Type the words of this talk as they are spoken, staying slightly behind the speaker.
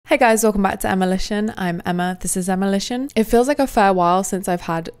Hey guys, welcome back to Emmalition. I'm Emma, this is Emmalition. It feels like a fair while since I've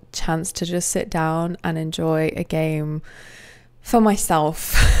had a chance to just sit down and enjoy a game for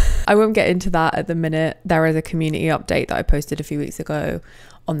myself. I won't get into that at the minute. There is a community update that I posted a few weeks ago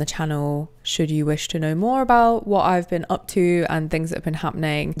on the channel should you wish to know more about what I've been up to and things that have been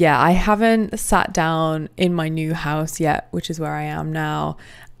happening. Yeah, I haven't sat down in my new house yet, which is where I am now,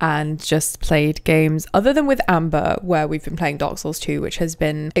 and just played games other than with Amber, where we've been playing Dark Souls 2, which has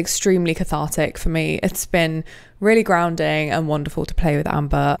been extremely cathartic for me. It's been really grounding and wonderful to play with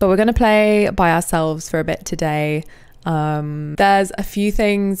Amber, but we're going to play by ourselves for a bit today. There's a few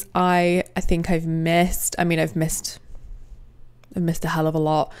things I think I've missed. I mean, I've missed a hell of a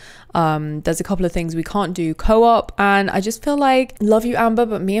lot. There's a couple of things we can't do co-op, and I just feel like, love you Amber,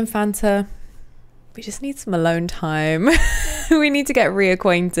 but me and Fanta, we just need some alone time. We need to get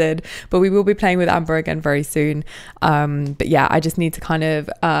reacquainted, but we will be playing with Amber again very soon. But yeah, I just need to kind of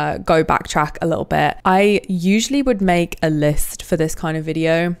go backtrack a little bit. I usually would make a list for this kind of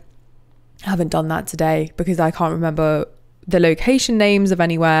video. I haven't done that today because I can't remember the location names of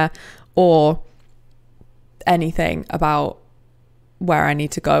anywhere or anything about where I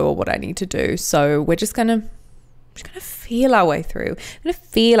need to go or what I need to do. So we're just gonna feel our way through.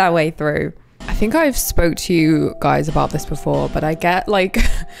 I think I've spoke to you guys about this before, but I get like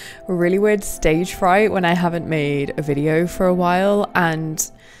a really weird stage fright when I haven't made a video for a while.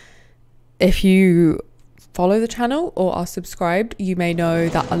 And if you follow the channel or are subscribed, you may know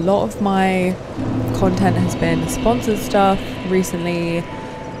that a lot of my content has been sponsored stuff recently.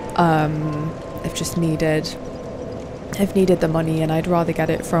 I've needed the money, and I'd rather get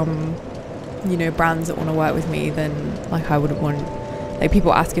it from, you know, brands that want to work with me than like I wouldn't want. Like,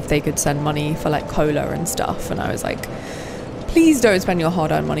 people ask if they could send money for like cola and stuff, and I was like, please don't spend your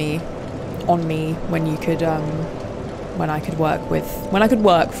hard-earned money on me when you could when I could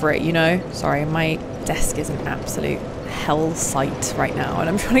work for it, you know. Sorry, my desk is an absolute hell site right now and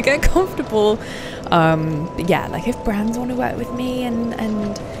I'm trying to get comfortable. But yeah, like if brands want to work with me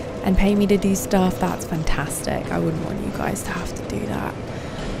and pay me to do stuff, that's fantastic. I wouldn't want you guys to have to do that.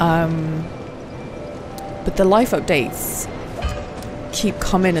 But the life updates keep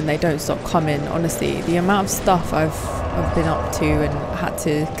coming and they don't stop coming. Honestly, the amount of stuff I've been up to and had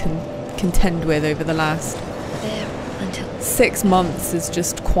to contend with over the last 6 months is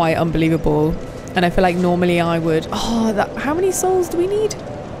just quite unbelievable. And I feel like normally I would, how many souls do we need?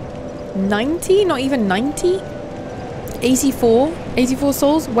 90? Not even 90? 84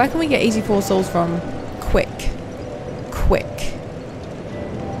 souls? Where can we get 84 souls from? Quick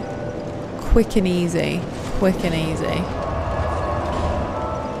and easy.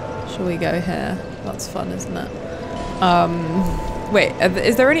 Shall we go here? That's fun, isn't it? Wait,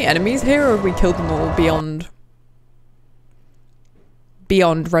 is there any enemies here, or have we killed them all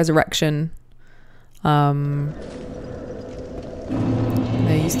beyond resurrection? There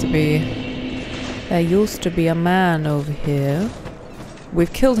used to be a man over here.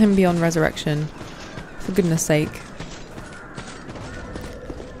 We've killed him beyond resurrection, for goodness sake.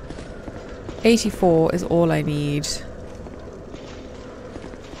 84 is all I need.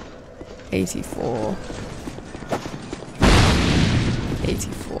 84.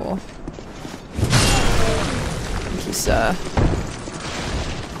 Thank you, sir.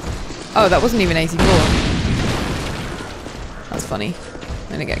 Oh, that wasn't even 84. That's funny.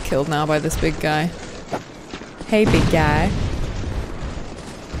 I'm gonna get killed now by this big guy. Hey, big guy.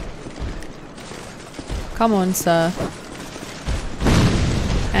 Come on, sir.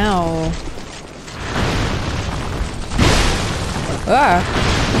 Ow. Ah.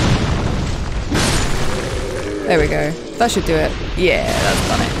 There we go. That should do it. Yeah, that's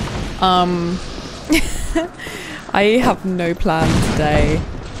done it. I have no plan today.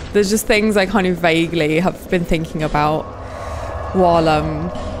 There's just things I kind of vaguely have been thinking about while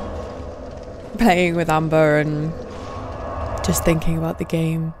playing with Amber and just thinking about the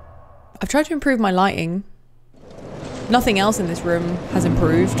game. I've tried to improve my lighting. Nothing else in this room has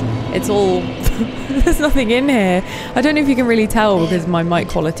improved. It's all there's nothing in here. I don't know if you can really tell because my mic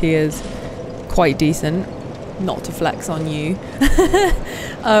quality is quite decent. Not to flex on you.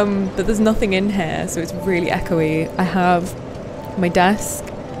 But there's nothing in here, so it's really echoey. I have my desk,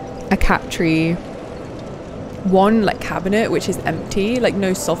 a cat tree, one like cabinet which is empty, like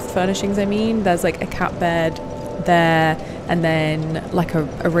no soft furnishings. I mean, there's like a cat bed there, and then like a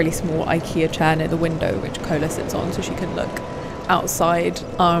really small IKEA chair near the window which Cola sits on so she can look outside.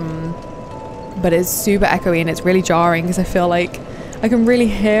 But it's super echoey and it's really jarring because I feel like I can really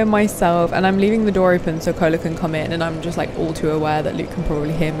hear myself, and I'm leaving the door open so Cola can come in, and I'm just like all too aware that Luke can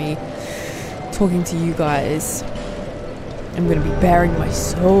probably hear me talking to you guys. I'm gonna be bearing my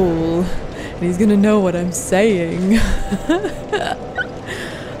soul, and he's gonna know what I'm saying.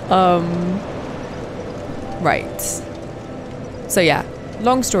 Right. So yeah,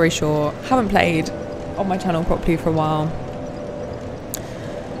 long story short, haven't played on my channel properly for a while.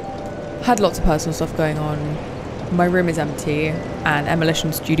 Had lots of personal stuff going on. My room is empty, and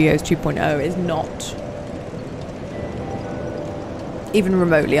Emmalition Studios 2.0 is not even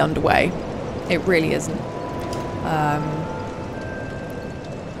remotely underway. It really isn't.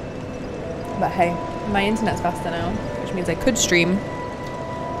 But hey, my internet's faster now, which means I could stream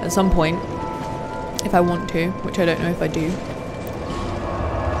at some point if I want to, which I don't know if I do.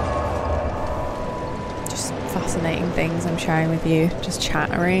 Just fascinating things I'm sharing with you, just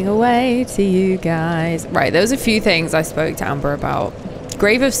chattering away to you guys. Right, there was a few things I spoke to Amber about.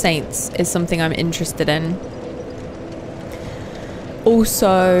 Grave of Saints is something I'm interested in.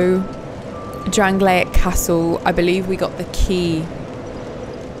 Also, Drangleic Castle, I believe we got the key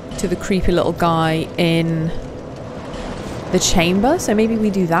to the creepy little guy in the chamber, so maybe we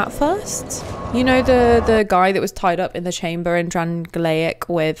do that first. You know, the guy that was tied up in the chamber in Drangleic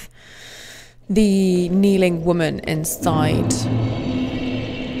with the kneeling woman inside.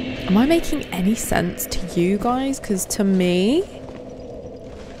 Am I making any sense to you guys? Because to me,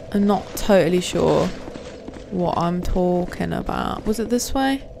 I'm not totally sure what I'm talking about. Was it this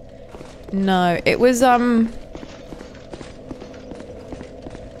way? No, it was up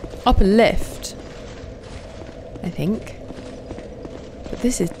a lift, I think. But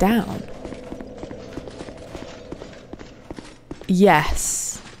this is down.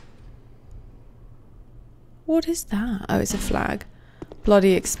 Yes. What is that? Oh, it's a flag.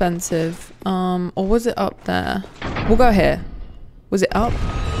 Bloody expensive. Or was it up there? We'll go here. Was it up?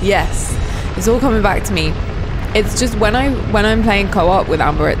 Yes. It's all coming back to me. It's just when I'm playing co-op with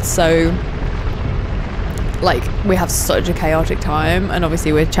Amber, it's so like we have such a chaotic time, and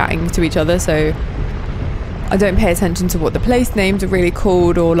obviously we're chatting to each other, so I don't pay attention to what the place names are really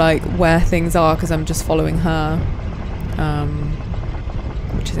called or like where things are, because I'm just following her,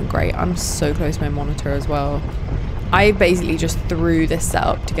 which isn't great. I'm so close to my monitor as well. I basically just threw this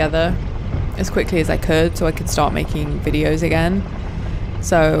setup together as quickly as I could so I could start making videos again.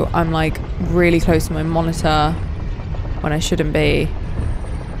 So I'm like really close to my monitor when I shouldn't be,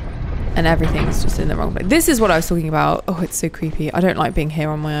 and everything's just in the wrong place. This is what I was talking about. Oh, it's so creepy. I don't like being here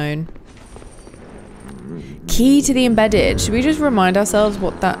on my own. Key to the embedded. Should we just remind ourselves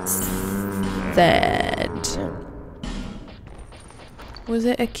what that said? Was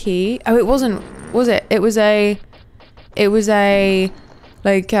it a key? Oh, it wasn't. Was it? It was a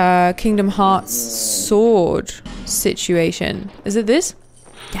like Kingdom Hearts sword situation. Is it this?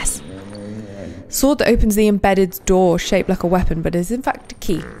 Yes. Sword that opens the embedded's door, shaped like a weapon, but is in fact a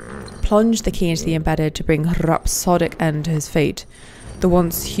key. Plunge the key into the embedded to bring a rhapsodic end to his fate. The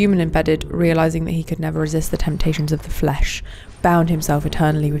once human embedded, realizing that he could never resist the temptations of the flesh, bound himself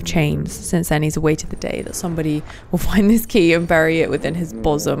eternally with chains. Since then, he's awaited the day that somebody will find this key and bury it within his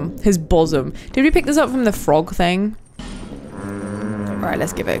bosom. His bosom. Did we pick this up from the frog thing? Right,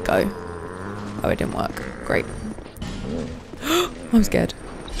 let's give it a go. Oh, it didn't work. Great. I'm scared.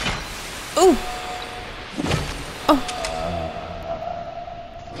 Oh! Oh!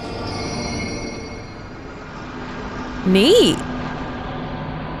 Neat!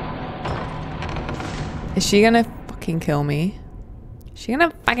 Is she gonna fucking kill me? Is she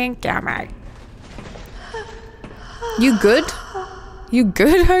gonna fucking kill me? You good? You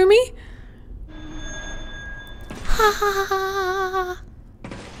good, homie?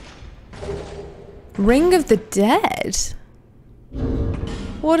 Ring of the Dead?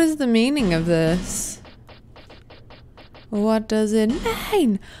 What is the meaning of this? What does it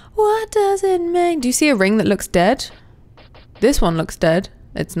mean? What does it mean? Do you see a ring that looks dead? This one looks dead.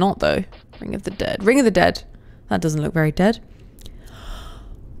 It's not though. Ring of the Dead. Ring of the Dead. That doesn't look very dead.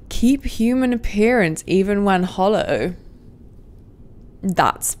 Keep human appearance even when hollow.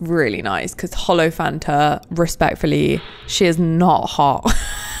 That's really nice, because Hollow Fanta, respectfully, she is not hot.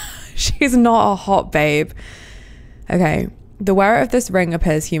 She's not a hot babe. Okay. The wearer of this ring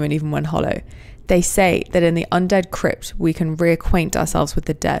appears human even when hollow. They say that in the undead crypt, we can reacquaint ourselves with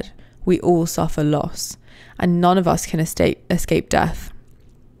the dead. We all suffer loss, and none of us can escape death.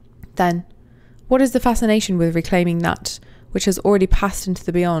 Then, what is the fascination with reclaiming that which has already passed into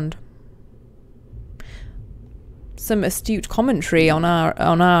the beyond? Some astute commentary on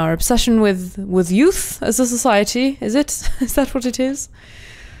our obsession with youth as a society. Is it? Is that what it is?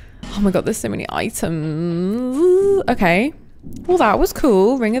 Oh my god, there's so many items. Okay. Well, that was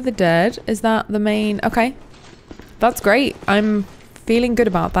cool. Ring of the Dead. Is that the main? Okay. That's great. I'm feeling good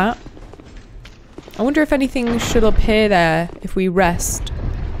about that. I wonder if anything should appear there if we rest.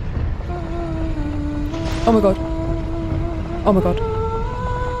 Oh my god. Oh my god.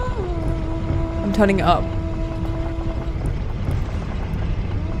 I'm turning it up.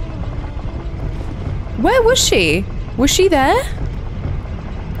 Where was she? Was she there?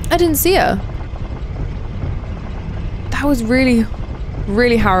 I didn't see her. That was really,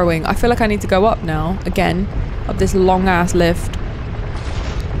 really harrowing. I feel like I need to go up now, again, up this long ass lift.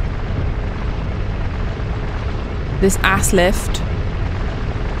 This ass lift.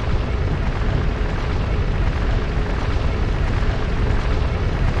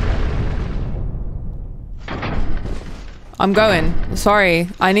 I'm going. Sorry,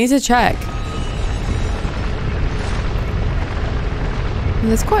 I need to check.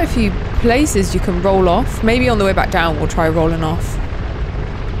 There's quite a few places you can roll off. Maybe on the way back down we'll try rolling off.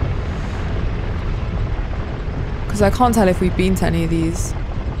 Because I can't tell if we've been to any of these.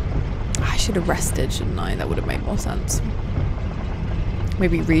 I should have rested, shouldn't I? That would have made more sense.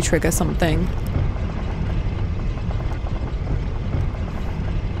 Maybe re-trigger something.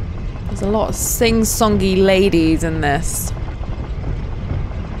 There's a lot of sing-songy ladies in this.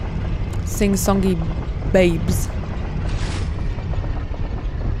 Sing-songy babes.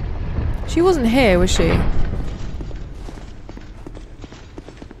 She wasn't here, was she?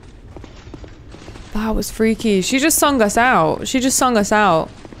 That was freaky. She just sung us out. She just sung us out.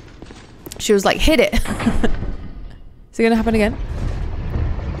 She was like, hit it. Is it gonna happen again?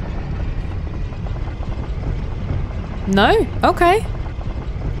 No? Okay.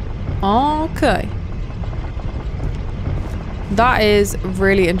 Okay. That is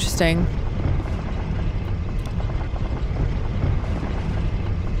really interesting.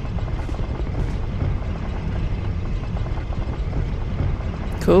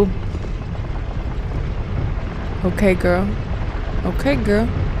 Cool. Okay, girl. Okay, girl.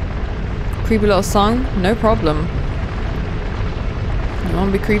 Creepy little song? No problem. You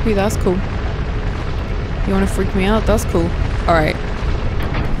wanna be creepy? That's cool. You wanna freak me out? That's cool. Alright.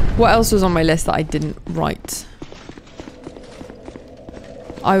 What else was on my list that I didn't write?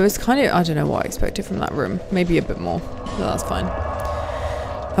 I was kind of... I don't know what I expected from that room. Maybe a bit more. But that's fine.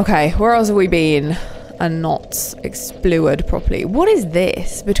 Okay, where else have we been? And not explored properly. What is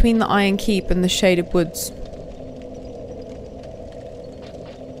this? Between the Iron Keep and the Shaded Woods.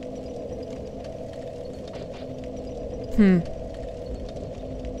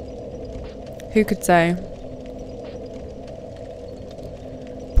 Who could say?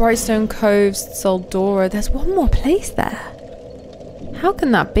 Brightstone Coves, Soldora. There's one more place there. How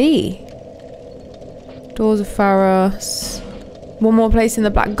can that be? Doors of Farum. One more place in the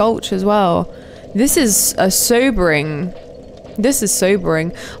Black Gulch as well. This is a sobering. This is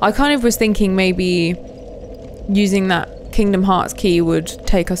sobering. I kind of was thinking maybe using that Kingdom Hearts key would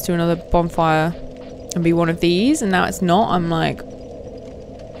take us to another bonfire and be one of these, and now it's not. I'm like,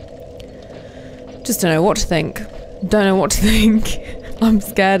 just don't know what to think. Don't know what to think. I'm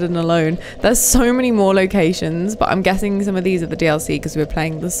scared and alone. There's so many more locations, but I'm guessing some of these are the DLC because we're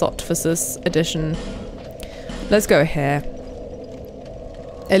playing the Sotphasus edition. Let's go here.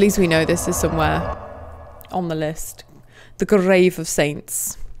 At least we know this is somewhere on the list. The Grave of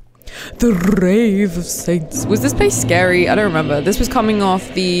Saints. The Grave of Saints. Was this place scary? I don't remember. This was coming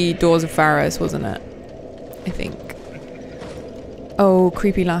off the Doors of Farum, wasn't it? I think. Oh,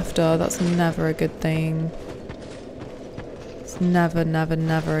 creepy laughter. That's never a good thing. It's never, never,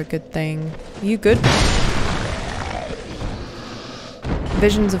 never a good thing. Are you good?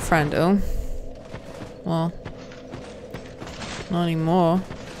 Visions of friend. Oh. Well. Not anymore.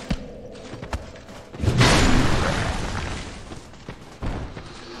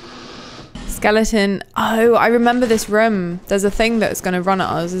 Skeleton. Oh, I remember this room. There's a thing that's going to run at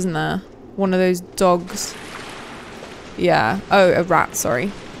us, isn't there? One of those dogs. Yeah. Oh, a rat,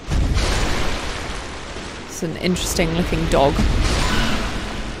 sorry. It's an interesting looking dog.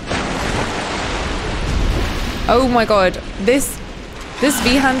 Oh my god. This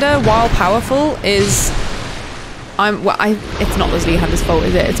V-hander, while powerful, is... it's not the Z-hander's fault,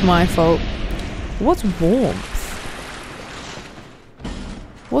 is it? It's my fault. What's warmth?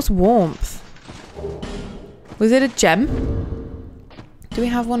 What's warmth? Was it a gem? Do we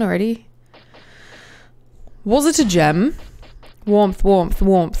have one already? Was it a gem? Warmth, warmth,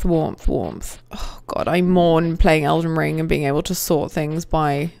 warmth, warmth, warmth. Oh god, I mourn playing Elden Ring and being able to sort things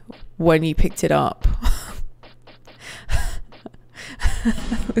by when you picked it up.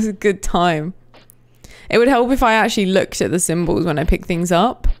 It was a good time. It would help if I actually looked at the symbols when I pick things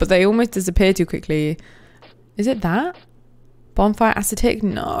up, but they almost disappear too quickly. Is it that? Bonfire acetic?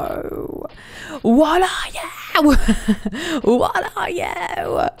 No. What are you? What are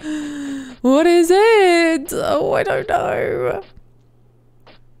you? What is it? Oh, I don't know.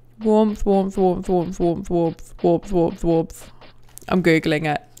 Warmth, warmth, warmth, warmth, warmth, warmth, warmth, warmth, warmth. I'm Googling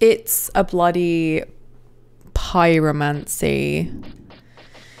it. It's a bloody pyromancy.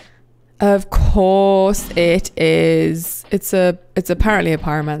 Of course it is. It's apparently a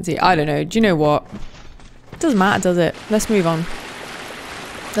pyromancy. I don't know. Do you know what? It doesn't matter, does it? Let's move on.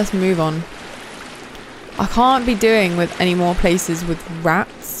 Let's move on. I can't be doing with any more places with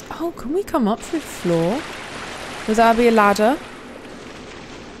rats. Oh, can we come up through the floor? Would that be a ladder?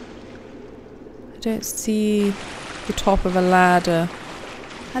 I don't see the top of a ladder.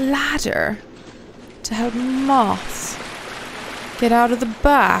 A ladder to help moths get out of the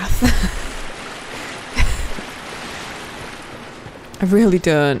bath. I really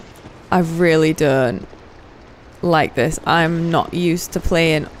don't like this. I'm not used to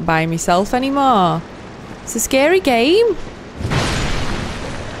playing by myself anymore. It's a scary game.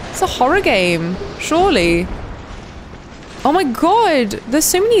 It's a horror game, surely. Oh my god, there's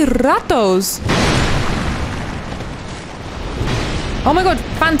so many ratos. Oh my god,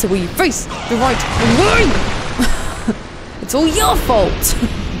 Fanta, will you face the right way? It's all your fault.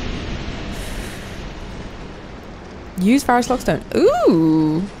 Use Farum Lockstone.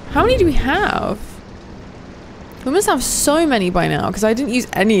 Ooh, how many do we have? We must have so many by now because I didn't use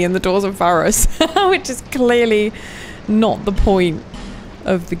any in the Doors of Farum, which is clearly not the point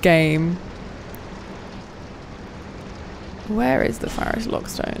of the game. Where is the Farum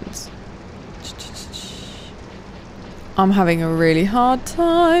Lockstones? I'm having a really hard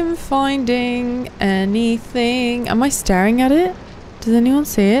time finding anything. Am I staring at it? Does anyone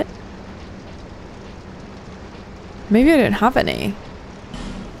see it? Maybe I don't have any.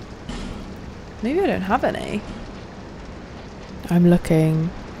 Maybe I don't have any. I'm looking.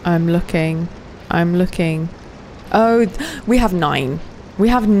 I'm looking. I'm looking. Oh, we have 9. We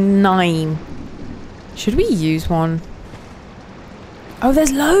have 9. Should we use one? Oh,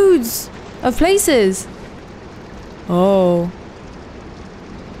 there's loads of places. Oh.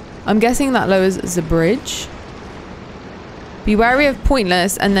 I'm guessing that lowers the bridge. Be wary of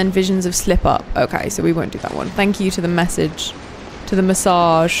pointless and then visions of slip up. Okay, so we won't do that one. Thank you to the message. To the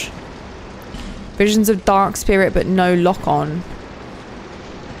massage. Visions of dark spirit but no lock on.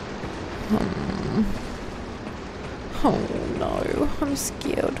 Oh no, I'm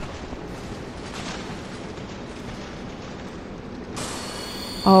scared.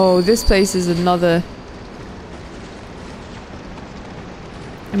 Oh, this place is another...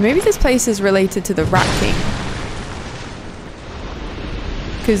 And maybe this place is related to the Rat King.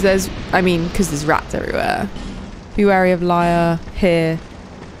 Because there's rats everywhere. Be wary of liar here.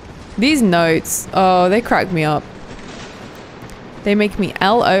 These notes, oh, they crack me up. They make me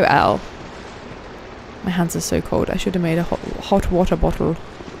LOL. My hands are so cold. I should have made a hot water bottle.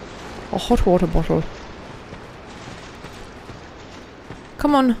 A hot water bottle.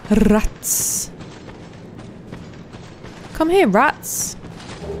 Come on, rats. Come here, rats.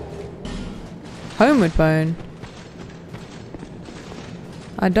 Homeward bone.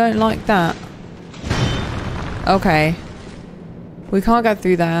 I don't like that. Okay. We can't get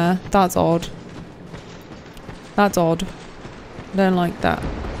through there. That's odd. That's odd. Don't like that.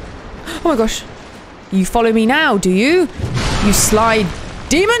 Oh my gosh. You follow me now, do you? You sly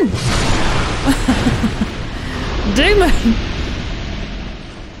demon! Demon!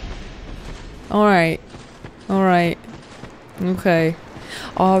 Alright. Alright. Okay.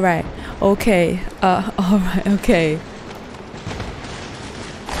 Alright. Okay. Alright. Okay.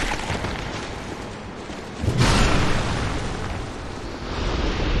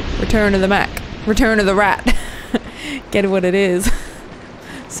 Return of the Mac. Return of the rat. Get what it is.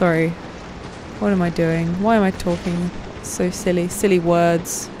 Sorry. What am I doing? Why am I talking so silly? Silly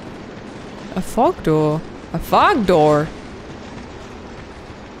words. A fog door. A fog door.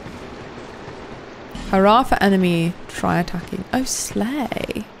 Hurrah for enemy. Try attacking. Oh,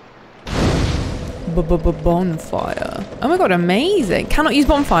 slay. Bonfire. Oh my god, amazing. Cannot use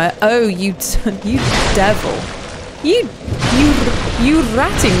bonfire. Oh, you devil. You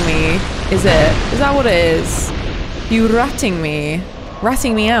ratting me, is it? Is that what it is? You ratting me.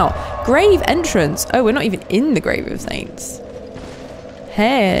 Ratting me out. Grave entrance. Oh, we're not even in the Grave of Saints.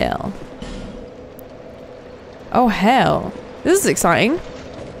 Hell. Oh, hell. This is exciting.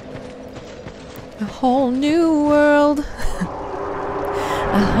 A whole new world.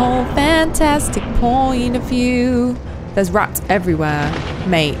 A whole fantastic point of view. There's rats everywhere,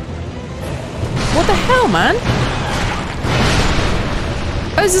 mate. What the hell, man?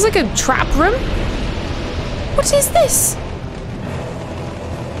 Oh, is this like a trap room? What is this?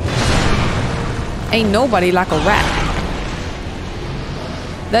 Ain't nobody like a rat.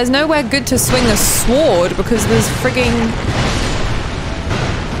 There's nowhere good to swing a sword because there's frigging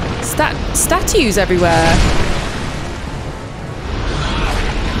statues everywhere.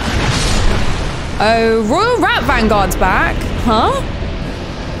 Oh, Royal Rat Vanguard's back. Huh?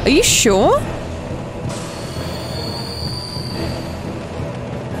 Are you sure?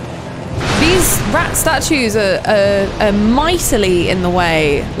 These rat statues are mightily in the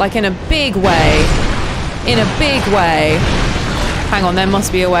way. Like in a big way. In a big way. Hang on, there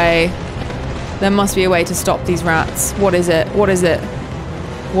must be a way. There must be a way to stop these rats. What is it? What is it?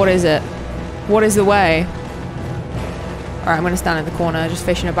 What is it? What is the way? Alright, I'm gonna stand in the corner, just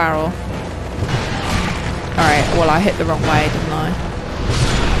fish in a barrel. Alright, well I hit the wrong way, didn't I?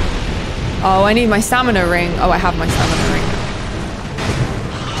 Oh, I need my stamina ring. Oh, I have my stamina ring.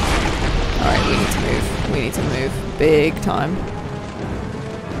 Alright, we need to move. We need to move. Big time.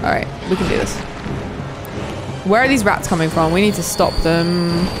 Alright, we can do this. Where are these rats coming from? We need to stop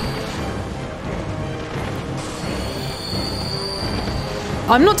them.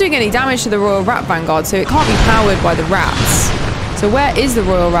 I'm not doing any damage to the Royal Rat Vanguard, so it can't be powered by the rats. So where is the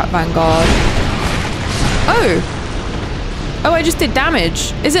Royal Rat Vanguard? Oh! Oh, I just did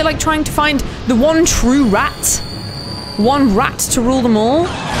damage. Is it like trying to find the one true rat? One rat to rule them all?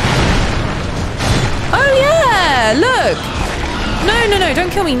 Oh yeah! Look! No, no, no, don't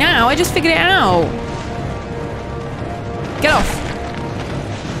kill me now. I just figured it out. Get off.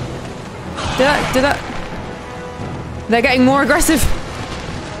 Did that? They're getting more aggressive.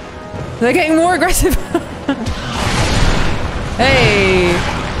 They're getting more aggressive. Hey,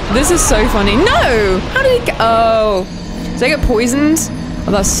 this is so funny. No, how did he get? Oh, did they get poisoned?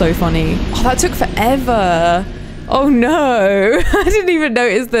 Oh, that's so funny. Oh, that took forever. Oh no, I didn't even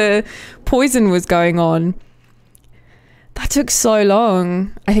notice the poison was going on. That took so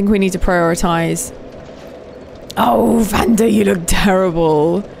long. I think we need to prioritize. Oh, Vanda, you look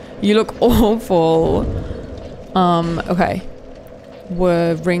terrible. You look awful. Okay.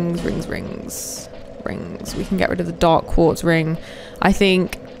 Rings. We can get rid of the dark quartz ring. I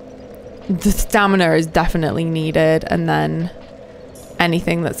think the stamina is definitely needed, and then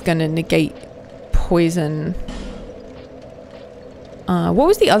anything that's gonna negate poison. What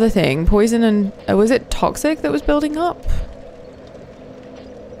was the other thing? Poison and... was it toxic that was building up?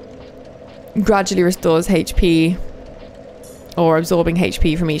 Gradually restores HP, or absorbing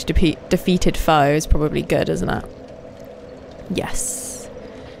HP from each defeated foe is probably good, isn't it? Yes.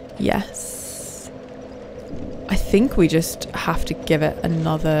 Yes. I think we just have to give it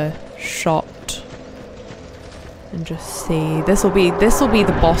another shot and just see. This will be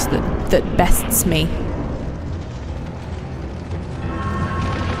the boss that bests me.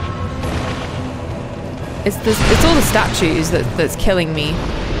 It's all the statues that's killing me.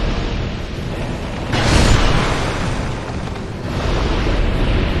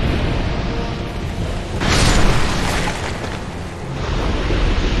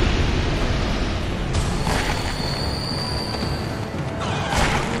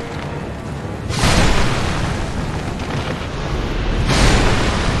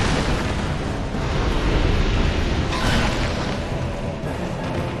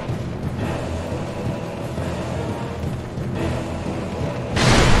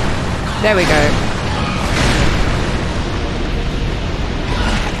 There we go.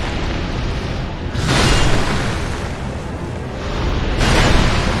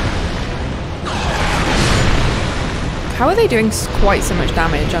 How are they doing quite so much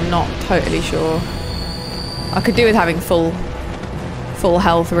damage? I'm not totally sure. I could do with having full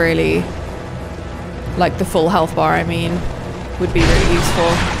health, really. Like the full health bar, I mean, would be really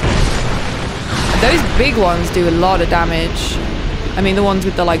useful. Those big ones do a lot of damage. I mean, the ones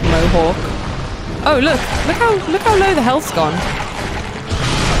with the like mohawk. Oh, look how low the health's gone.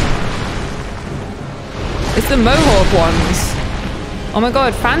 It's the mohawk ones. Oh my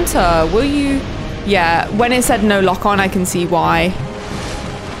god, Fanta, will you? Yeah, when it said no lock on, I can see why.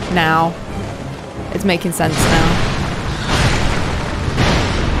 Now, it's making sense now.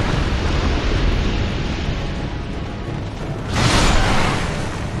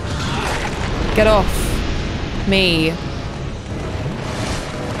 Get off me.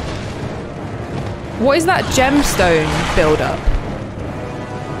 What is that gemstone build-up?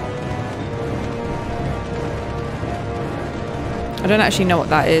 I don't actually know what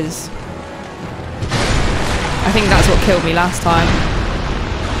that is. I think that's what killed me last time.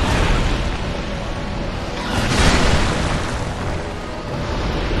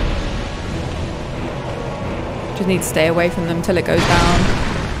 Just need to stay away from them till it goes down.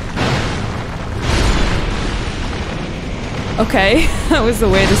 Okay, that was the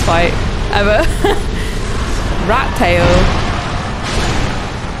weirdest fight. ever. Rat tail.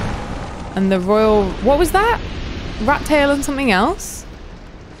 And the royal... What was that? Rat tail and something else?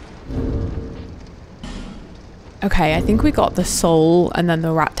 Okay, I think we got the soul and then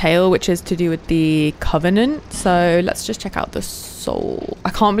the rat tail, which is to do with the covenant. So let's just check out the soul.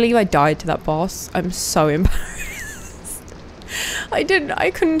 I can't believe I died to that boss. I'm so embarrassed.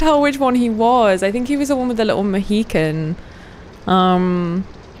 I couldn't tell which one he was. I think he was the one with the little Mohican.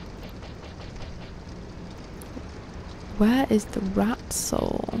 Where is the rat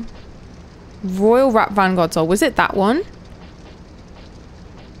soul? Royal Rat Vanguard soul. Was it that one?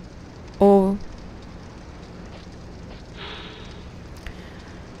 Or...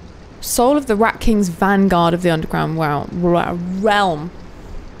 Soul of the Rat King's Vanguard of the Underground Realm.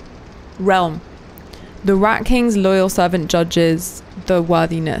 The Rat King's loyal servant judges the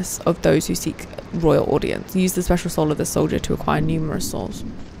worthiness of those who seek royal audience. Use the special soul of the soldier to acquire numerous souls.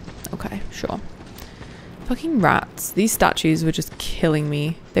 Okay, sure. Fucking rats. These statues were just killing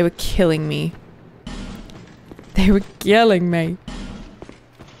me. They were killing me. They were killing me.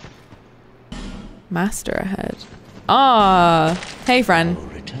 Master ahead. Ah, hey friend.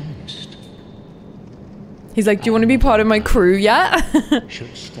 He's like, do you want to be part of my crew yet?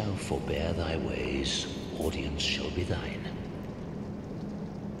 Shouldst thou forbear thy ways, audience shall be thine.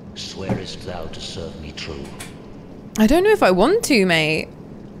 Swearest thou to serve me true? I don't know if I want to, mate.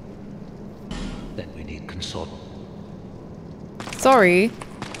 Then we need consort. Sorry.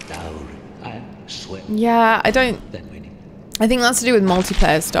 I swear. Yeah, I don't... Then we need... I think that's to do with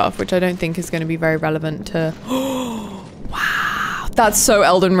multiplayer stuff, which I don't think is going to be very relevant to... Wow, that's so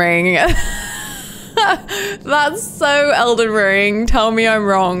Elden Ring. That's so Elden Ring. Tell me I'm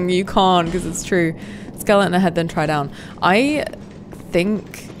wrong. You can't, because it's true. Skeleton ahead, then try down. I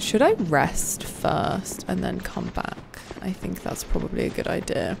think... Should I rest first and then come back? I think that's probably a good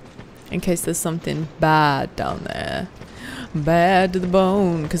idea. In case there's something bad down there. Bad to the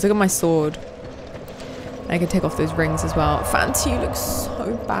bone. Because look at my sword. I can take off those rings as well. Fancy, you look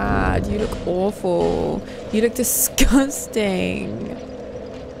so bad. You look awful. You look disgusting.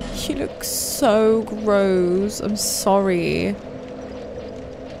 You look so gross. I'm sorry.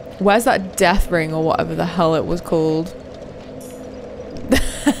 Where's that death ring or whatever the hell it was called?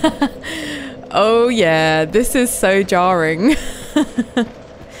 Oh yeah, this is so jarring.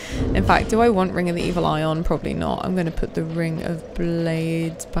 In fact, do I want Ring of the Evil Eye on? Probably not. I'm going to put the Ring of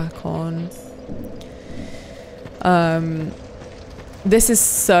Blades back on. This is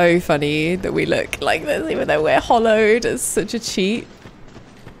so funny that we look like this even though we're hollowed. It's such a cheat.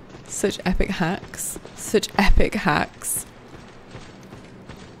 Such epic hacks. Such epic hacks.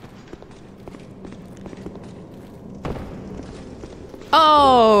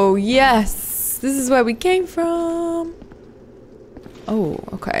 Oh, yes. This is where we came from. Oh,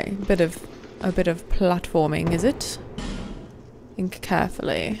 okay. A bit of platforming, is it? Think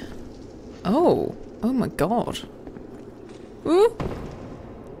carefully. Oh. Oh my god. Ooh.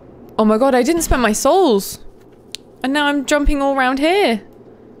 Oh my god, I didn't spend my souls. And now I'm jumping all around here.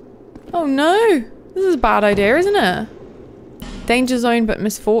 Oh no. This is a bad idea, isn't it? Danger zone but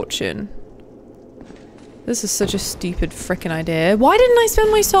misfortune. This is such a stupid freaking idea. Why didn't I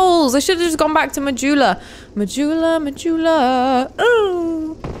spend my souls? I should have just gone back to Majula. Majula.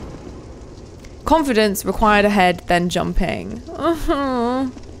 Oh. Confidence required ahead, then jumping.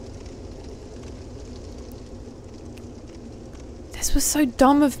 This was so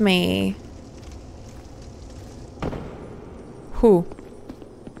dumb of me. Who?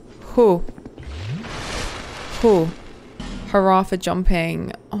 Hurrah for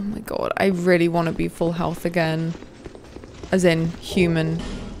jumping. Oh my god, I really want to be full health again. As in, human.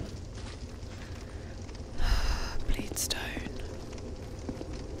 Bleedstone.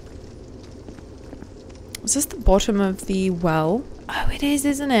 Is this the bottom of the well? Oh, it is,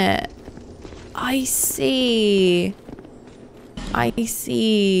 isn't it? I see. I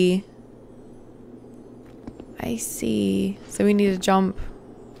see. So we need to jump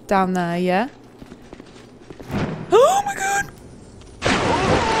down there, yeah? Oh my god!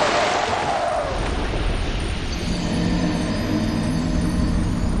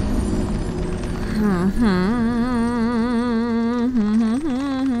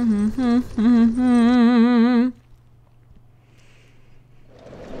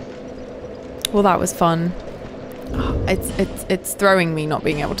 Well, that was fun. It's throwing me not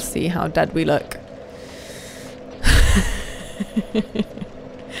being able to see how dead we look.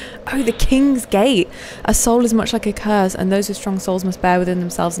 Oh, the King's Gate. A soul is much like a curse, and those with strong souls must bear within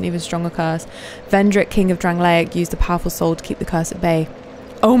themselves an even stronger curse. Vendrick, King of Drangleic, used a powerful soul to keep the curse at bay.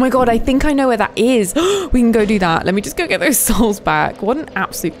 Oh my god, I think I know where that is. We can go do that. Let me just go get those souls back. What an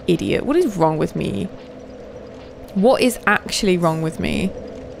absolute idiot. What is wrong with me? What is actually wrong with me?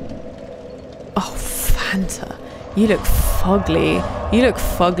 Oh, Fanta. You look fugly. You look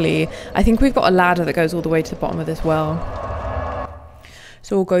fugly. I think we've got a ladder that goes all the way to the bottom of this well.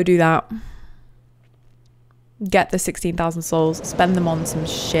 So we'll go do that. Get the 16,000 souls. Spend them on some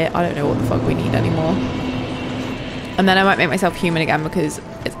shit. I don't know what the fuck we need anymore. And then I might make myself human again because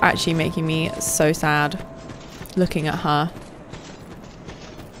it's actually making me so sad looking at her.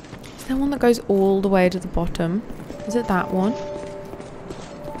 Is there one that goes all the way to the bottom? Is it that one?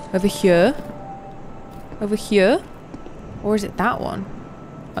 Over here? Over here? Or is it that one?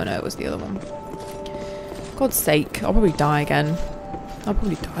 Oh no, it was the other one. God's sake, I'll probably die again.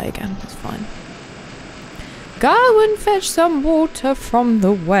 That's fine. Go and fetch some water from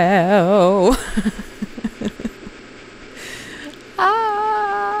the well.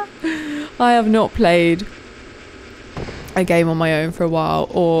 I have not played a game on my own for a while,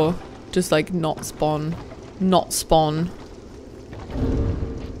 or just like not spawn.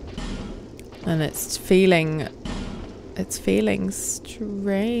 And it's feeling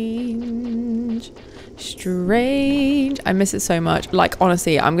strange. I miss it so much. Like,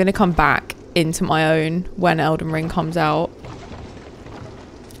 honestly, I'm gonna come back into my own when Elden Ring comes out.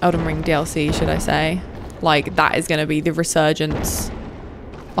 Elden Ring DLC, should I say. Like, that is gonna be the resurgence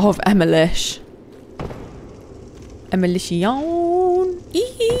of Emmalition.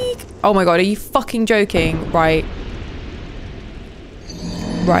 Eek. Oh my god, are you fucking joking? Right.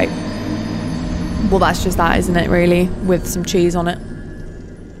 Well, that's just that, isn't it, really? With some cheese on it.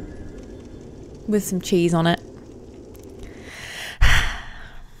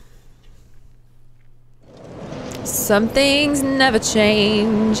 Some things never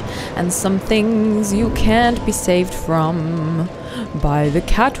change, and some things you can't be saved from by the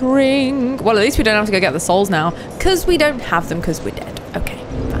cat ring. Well, at least we don't have to go get the souls now, because we don't have them because we're dead. Okay,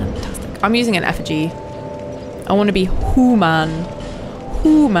 fantastic. I'm using an effigy. I want to be human.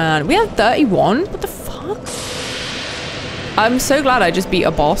 We have 31? What the fuck? I'm so glad I just beat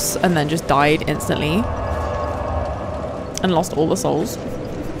a boss and then just died instantly. And lost all the souls.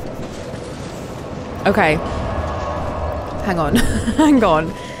 Okay. Hang on. Hang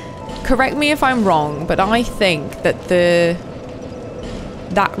on. Correct me if I'm wrong, but I think that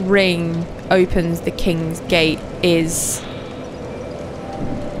that ring opens the King's Gate is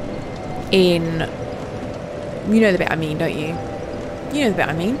in... You know the bit I mean, don't you? You know the bit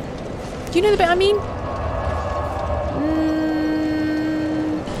I mean. Do you know the bit I mean?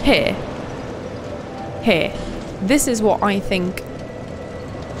 Here. This is what I think.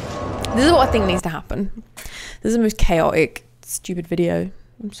 This is what I think needs to happen. This is the most chaotic, stupid video.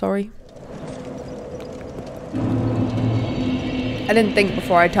 I'm sorry. I didn't think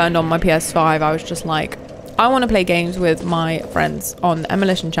before I turned on my PS5. I was just like, I want to play games with my friends on the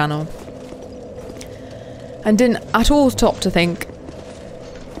Emmalition channel. And didn't at all stop to think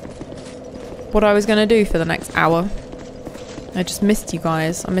what I was going to do for the next hour. I just missed you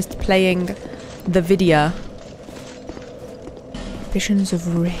guys. I missed playing the video. Visions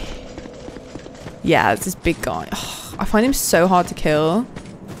of Ray. Yeah, it's this big guy. Oh, I find him so hard to kill.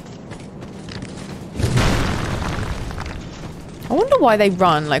 I wonder why they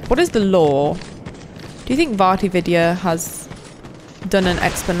run. Like, what is the law? Do you think VartiVidya has done an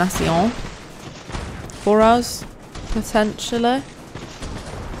explanation for us? Potentially?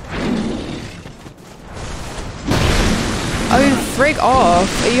 Oh, frig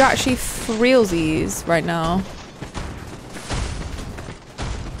off. Are you actually for realsies right now?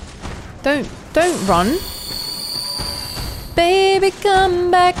 Don't run. Baby,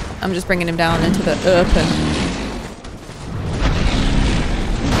 come back. I'm just bringing him down into the open.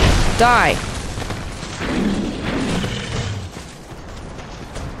 Die.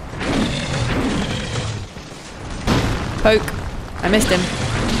 Poke. I missed him.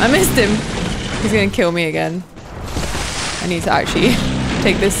 He's gonna kill me again. I need to actually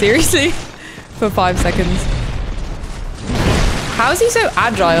take this seriously for 5 seconds. How is he so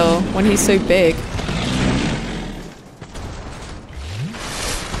agile when he's so big?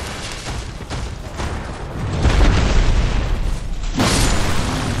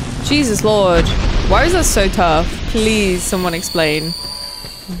 Jesus Lord. Why is that so tough? Please, someone explain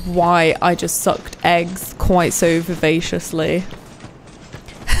why I just sucked eggs quite so vivaciously.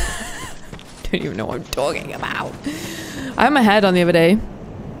 Don't even know what I'm talking about. I had my hair done the other day.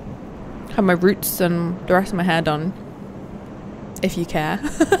 Had my roots and the rest of my hair done. If you care.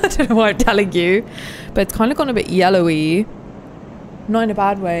 I don't know why I'm telling you. But it's kind of gone a bit yellowy. Not in a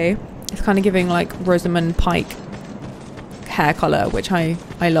bad way. It's kind of giving like Rosamund Pike hair color, which I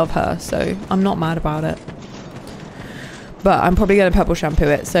love her, so I'm not mad about it. But I'm probably going to purple shampoo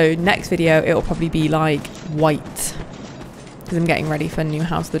it. So next video, it will probably be like white. Because I'm getting ready for new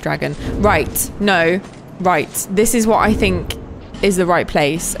House of the Dragon. Right. No. Right. This is what I think is the right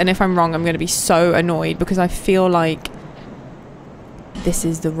place. And if I'm wrong, I'm going to be so annoyed because I feel like this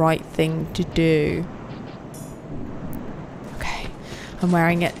is the right thing to do. Okay. I'm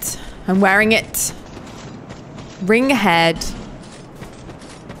wearing it. I'm wearing it. Ring ahead.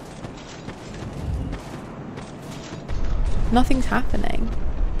 Nothing's happening.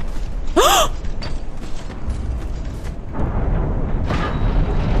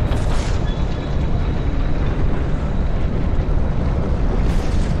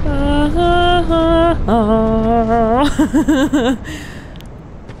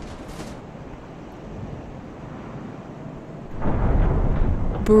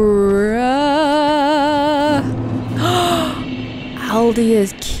 Bruh.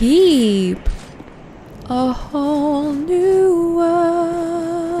 Aldia's Keep. A whole new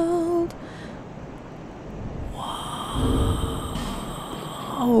world.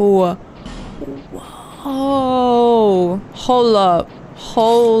 Whoa. Whoa. Hold up.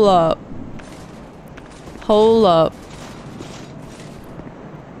 Hold up. Hold up.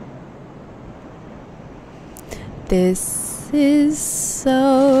 This is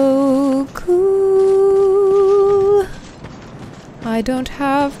so cool. I don't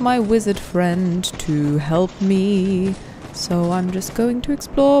have my wizard friend to help me, so I'm just going to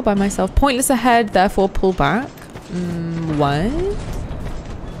explore by myself. Pointless ahead, therefore pull back. What?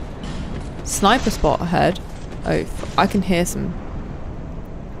 Sniper spot ahead. Oh, I can hear some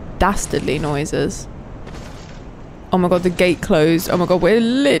dastardly noises. Oh my god, the gate closed. Oh my god, we're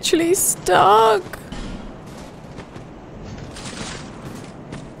literally stuck.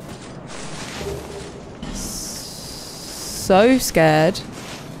 So scared.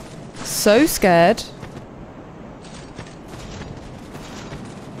 So scared.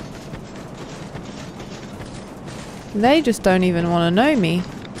 They just don't even want to know me.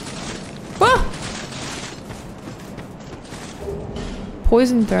 Ah!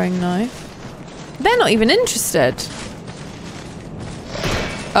 Poison throwing knife. They're not even interested.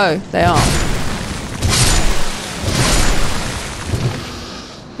 Oh, they are.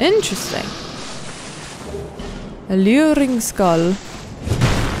 Interesting. Alluring skull.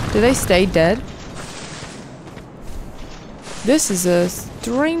 Do they stay dead? This is a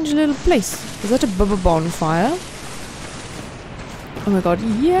strange little place. Is that a bubble bonfire? Oh my god,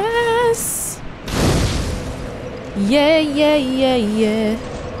 yes! Yeah, yeah, yeah, yeah.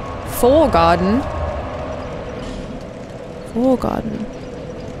 Foregarden. Foregarden.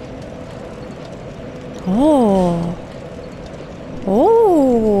 Oh.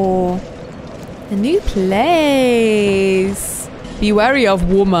 Oh. A new place. Be wary of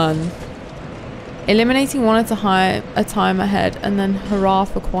woman. Eliminating one at a time ahead and then hurrah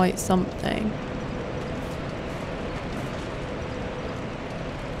for quite something.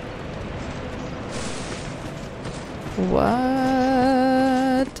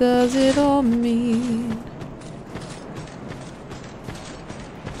 What does it all mean?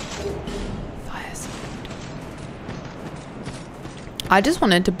 I just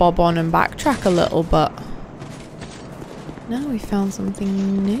wanted to bob on and backtrack a little, but now we found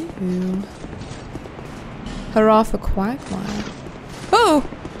something new. Hurrah for Quagmire. Oh!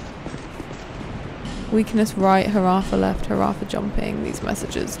 Weakness right, hurrah for left, hurrah for jumping. These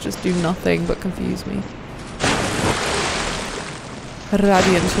messages just do nothing but confuse me.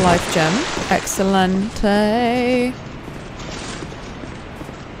 Radiant life gem. Excelente.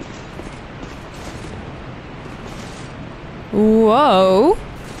 Whoa.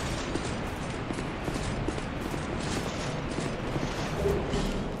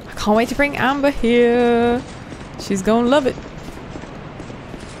 I can't wait to bring Amber here. She's gonna love it.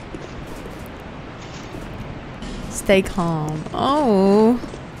 Stay calm. Oh.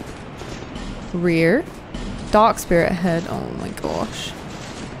 Rear. Dark spirit ahead. Oh my gosh.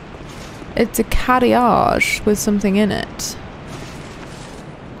 It's a carriage with something in it.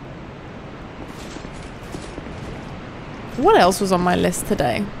 What else was on my list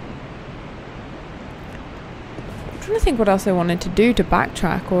today? I'm trying to think what else I wanted to do to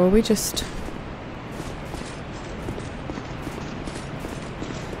backtrack, or are we just...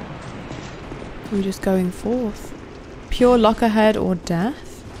 Are we just going forth? Pure luck ahead or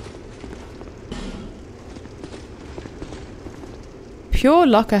death? Pure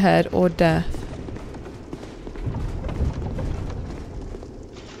luck ahead or death?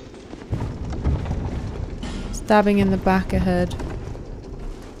 Stabbing in the back ahead.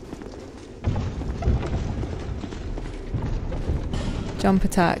 Jump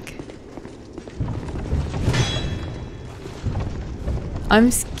attack. I'm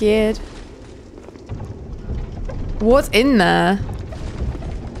scared. What's in there?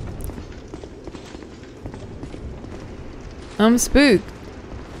 I'm spooked.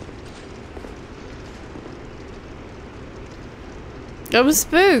 I'm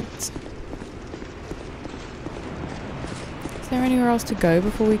spooked. Is there anywhere else to go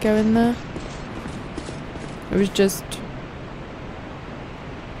before we go in there? It was just...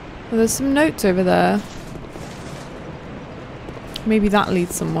 Well, there's some notes over there. Maybe that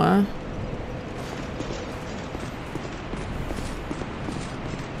leads somewhere.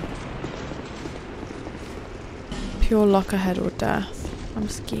 Pure luck ahead or death. I'm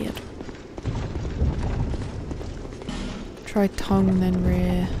scared. Try tongue, then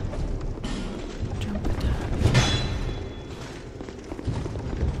rear. Jump attack.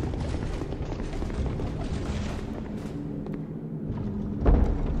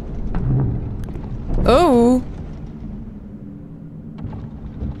 Oh!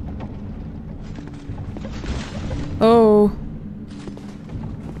 Oh.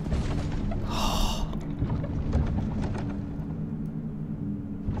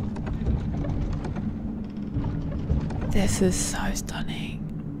 This is so stunning.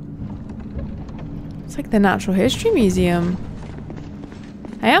 It's like the Natural History Museum.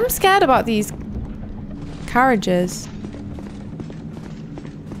 I am scared about these carriages.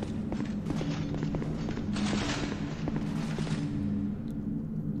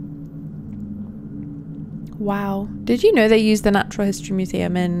 Wow. Did you know they used the Natural History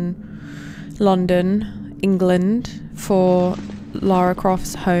Museum in London, England, for Lara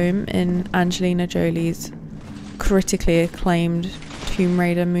Croft's home in Angelina Jolie's critically acclaimed Tomb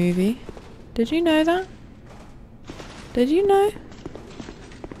Raider movie? Did you know that? Did you know?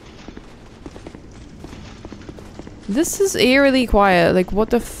 This is eerily quiet. Like, what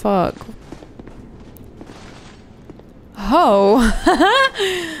the fuck? Oh.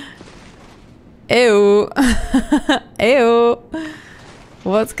 Ew. Ew.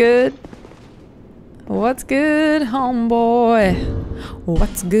 What's good? What's good, homeboy?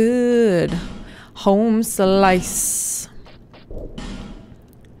 What's good? Home slice.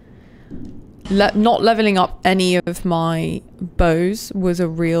 Not leveling up any of my bows was a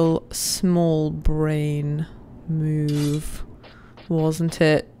real small brain move, wasn't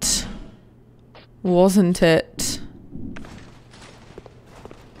it? Wasn't it?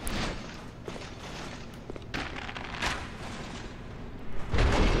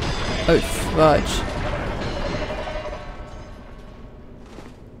 Oh, fudge.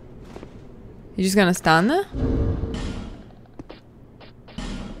 You just gonna stand there?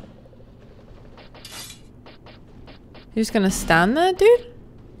 You just gonna stand there, dude?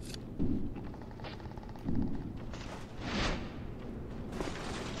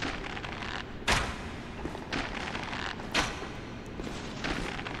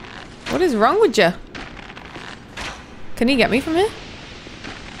 What is wrong with you? Can you get me from here?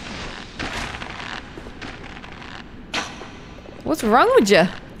 What's wrong with you?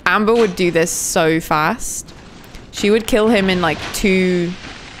 Amber would do this so fast. She would kill him in like two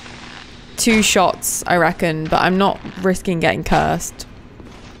shots, I reckon, but I'm not risking getting cursed.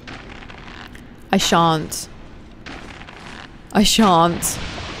 I shan't. I shan't.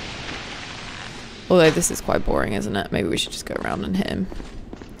 Although this is quite boring, isn't it? Maybe we should just go around and hit him.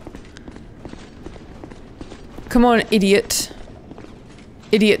 Come on, idiot.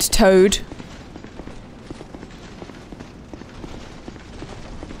 Idiot toad.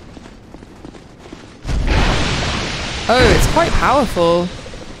 Oh, it's quite powerful.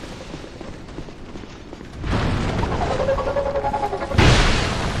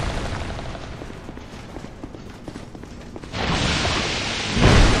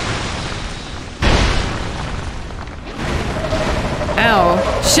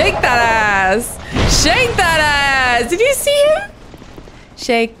 Ow. Shake that ass! Shake that ass! Did you see him?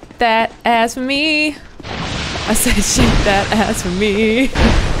 Shake that ass for me. I said shake that ass for me.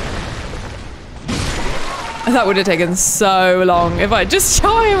 That would have taken so long if I just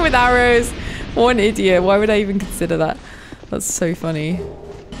shot him with arrows. What an idiot. Why would I even consider that? That's so funny.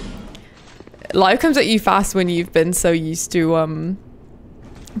 Life comes at you fast when you've been so used to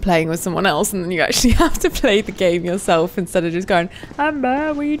playing with someone else, and then you actually have to play the game yourself instead of just going,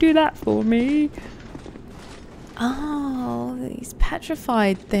 Amber, will you do that for me? Oh, these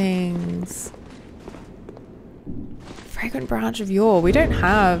petrified things. Fragrant branch of yore. We don't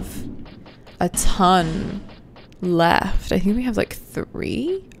have a ton left. I think we have like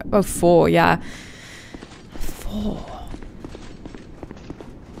 3? Oh, 4, yeah. 4.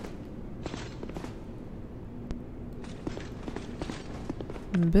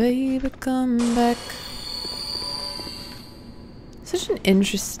 Baby, come back. Such an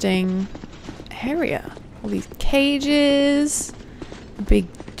interesting area. All these cages. A big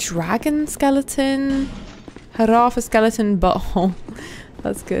dragon skeleton. Half a skeleton butthole.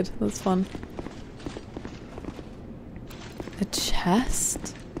 That's good. That's fun. A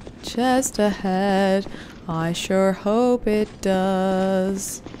chest? Chest ahead. I sure hope it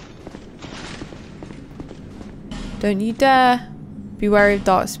does. Don't you dare. Be wary of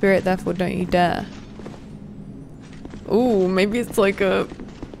dark spirit, therefore don't you dare. Ooh, maybe it's like a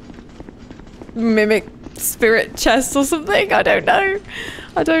mimic spirit chest or something. I don't know.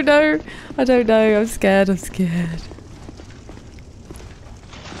 I don't know. I don't know. I'm scared. I'm scared.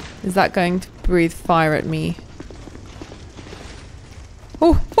 Is that going to breathe fire at me?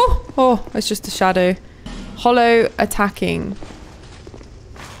 Oh, oh, oh, it's just a shadow. Hollow attacking.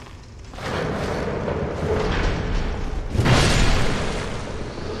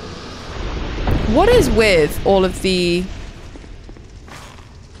 What is with all of the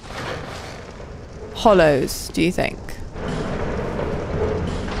hollows, do you think?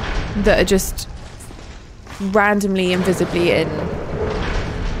 That are just randomly, invisibly in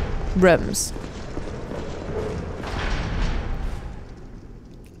rooms.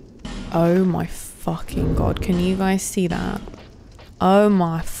 Oh my fucking god, can you guys see that? Oh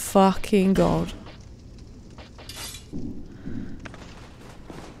my fucking god.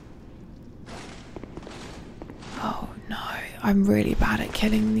 Oh no, I'm really bad at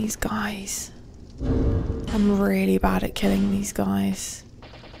killing these guys. I'm really bad at killing these guys.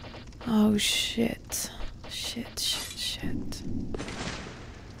 Oh shit. Shit, shit, shit.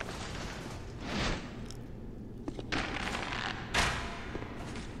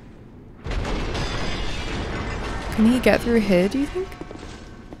 Can he get through here, do you think?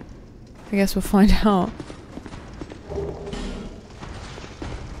 I guess we'll find out.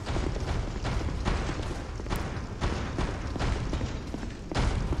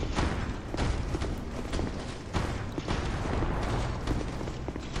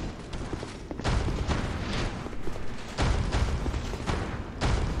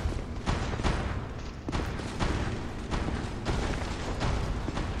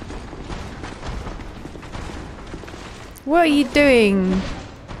 What are you doing?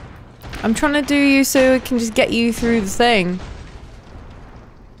 I'm trying to do you so it can just get you through the thing.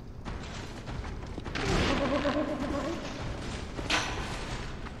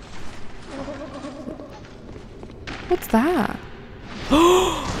 What's that?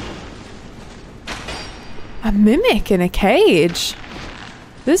 A mimic in a cage.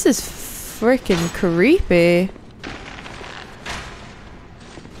 This is freaking creepy.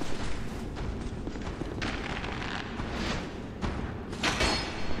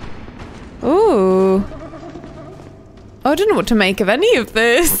 Ooh. I don't know what to make of any of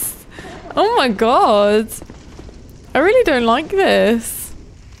this. Oh my god. I really don't like this.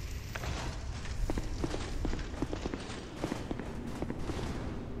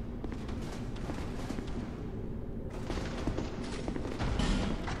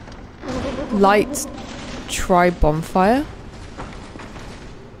 Light, try bonfire.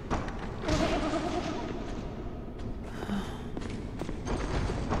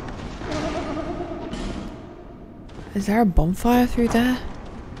 Is there a bonfire through there?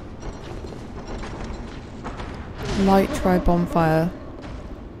 Light, try bonfire.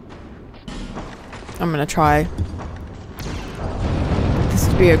 I'm gonna try. This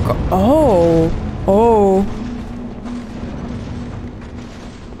would be a oh! Oh!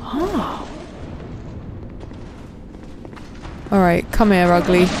 Oh! Alright, come here,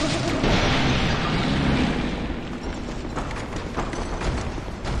 ugly.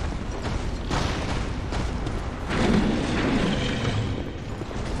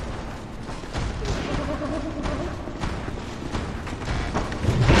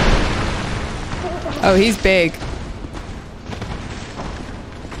 Oh, he's big.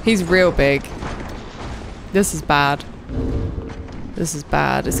 He's real big. This is bad. This is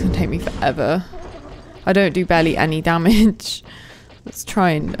bad. It's gonna take me forever. I don't do barely any damage. Let's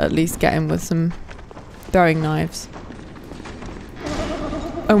try and at least get him with some throwing knives.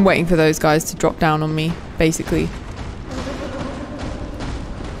 I'm waiting for those guys to drop down on me, basically.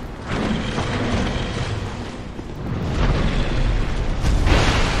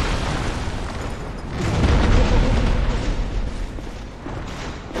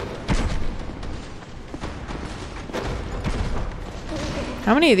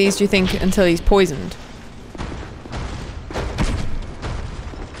 How many of these do you think until he's poisoned?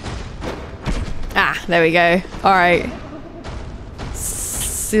 Ah, there we go. Alright.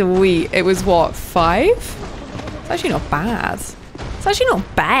 Sweet. It was what, 5? It's actually not bad. It's actually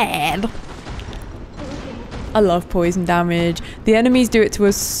not bad. I love poison damage. The enemies do it to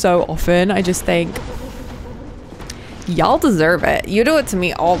us so often. I just think, y'all deserve it. You do it to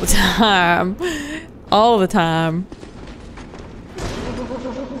me all the time. All the time.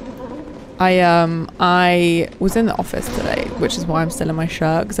 I was in the office today, which is why I'm still in my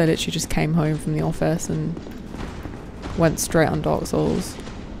shirt, because I literally just came home from the office and went straight on Dark Souls.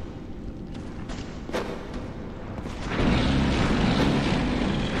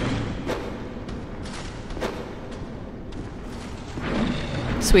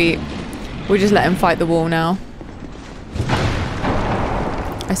 Sweet. We just let him fight the wall now.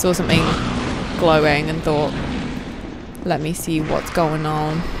 I saw something glowing and thought, let me see what's going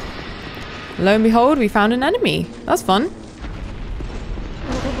on. Lo and behold, we found an enemy. That's fun.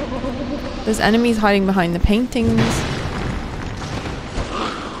 There's enemies hiding behind the paintings.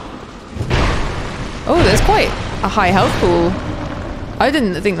 Oh, there's quite a high health pool. I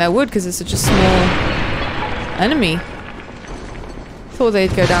didn't think there would because it's such a small enemy. Thought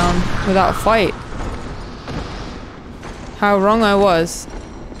they'd go down without a fight. How wrong I was.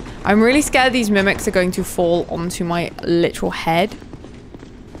 I'm really scared these mimics are going to fall onto my literal head.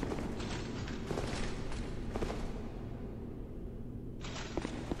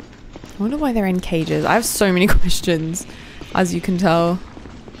 I wonder why they're in cages. I have so many questions, as you can tell.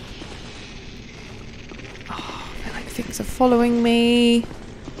 Oh, I feel like things are following me. I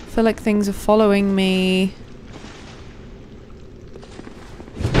feel like things are following me.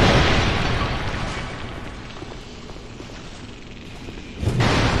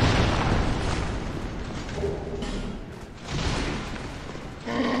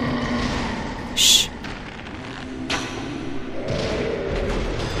 Shh.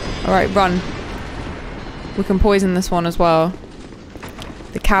 Alright, run. We can poison this one as well.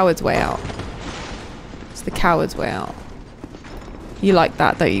 The coward's way out. It's the coward's way out. You like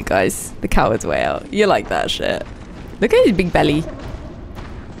that, don't you guys? The coward's way out. You like that shit. Look at his big belly.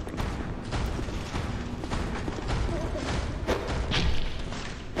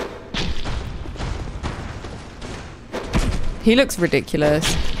 He looks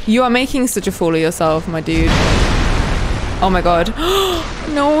ridiculous. You are making such a fool of yourself, my dude. Oh my god.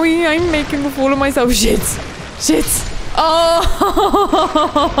 No, I'm making a fool of myself. Shit. Shit. Oh.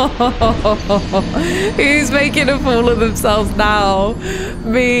 Who's making a fool of themselves now?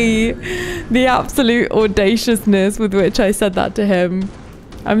 Me. The absolute audaciousness with which I said that to him.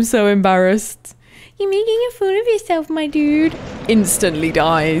 I'm so embarrassed. You're making a fool of yourself, my dude. Instantly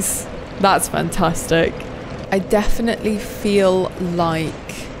dies. That's fantastic. I definitely feel like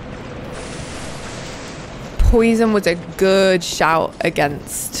poison was a good shout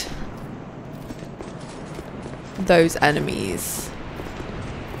against those enemies.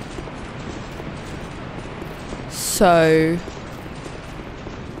 So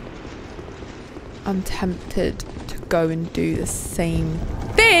I'm tempted to go and do the same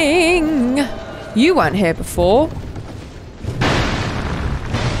thing. You weren't here before.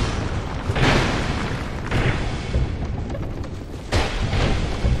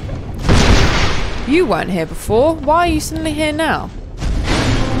 You weren't here before. Why are you suddenly here now?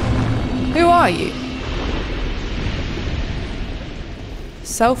 Who are you?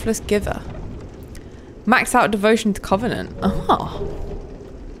 Selfless giver. Max out devotion to Covenant. Oh.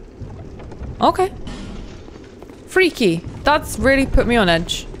 Okay. Freaky. That's really put me on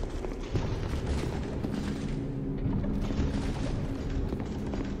edge.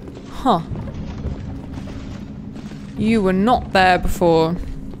 Huh. You were not there before,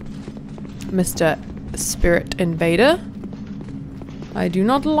 Mr. Spirit Invader. I do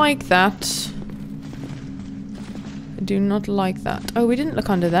not like that. I do not like that. Oh, we didn't look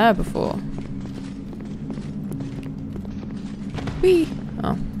under there before. Whee!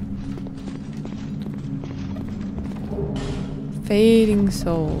 Oh. Fading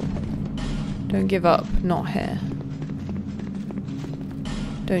soul. Don't give up. Not here.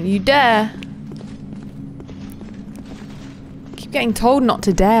 Don't you dare. Getting told not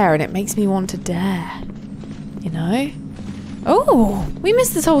to dare and it makes me want to dare, you know. Oh, we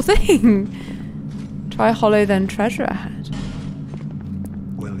missed this whole thing. Try hollow then treasure ahead.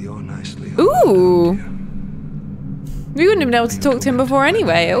 Well, you're nicely. Ooh, we wouldn't have been able to talk to him before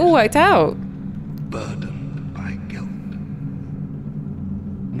anyway. It all worked out. Burdened by guilt.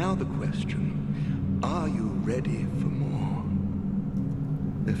 Now the question, are you ready for more?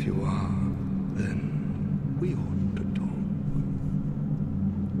 If you are, then we ought to talk.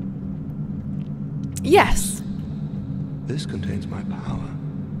 Yes. This contains my power.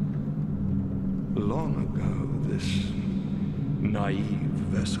 Long ago, this naive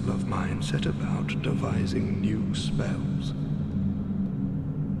vessel of mine set about devising new spells.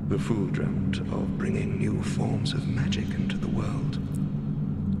 The fool dreamt of bringing new forms of magic into the world.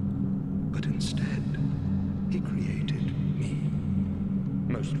 But instead, he created me.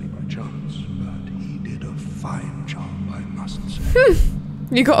 Mostly by chance, but he did a fine job, I must say.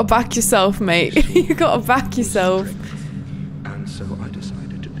 You gotta back yourself, mate. You gotta back yourself. And so I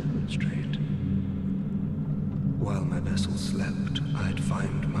decided to demonstrate. While my vessel slept, I'd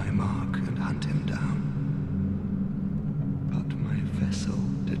find my mark and hunt him down. But my vessel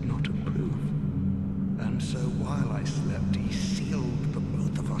did not approve. And so while I slept, he sealed the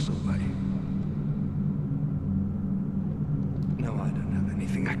both of us away. Now, I don't have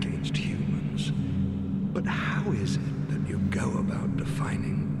anything against humans, but how is it that you go about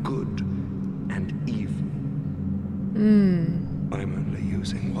defining good and evil? I'm only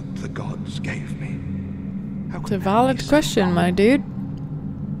using what the gods gave me. It's a valid question, my dude.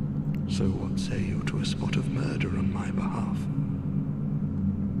 So what say you to a spot of murder on my behalf?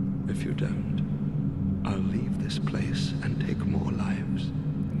 If you don't, I'll leave this place and take more lives.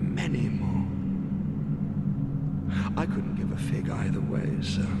 Many more. I couldn't give a fig either way,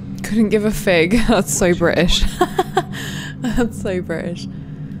 so... Couldn't give a fig. That's so British. That's so British.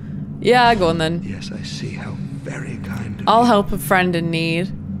 Yeah, go on then. Yes, I see how very kind of I'll you. help a friend in need.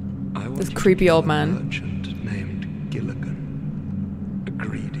 I want This you to creepy kill old a man. merchant named Gilligan. A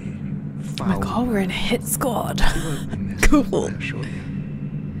greedy, Oh my foul god, we're in a hit squad. You won't be missed Cool. there, surely.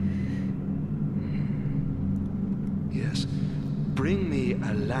 Yes. Bring me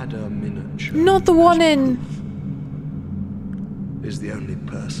a ladder miniature. Not the one in... Is the only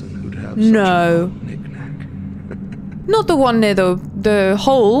person who'd have No. such a knick-knack. Not the one near the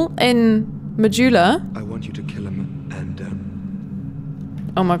hole in Medulla. I want you to kill him and,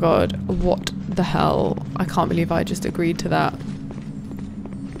 Oh my god, what the hell? I can't believe I just agreed to that.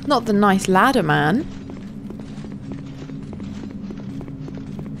 Not the nice ladder man.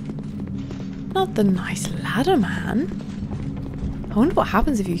 Not the nice ladder man. I wonder what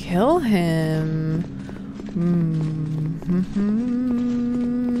happens if you kill him.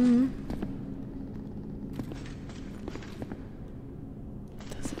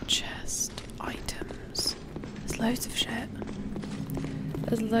 There's a chest. Items. There's loads of shit.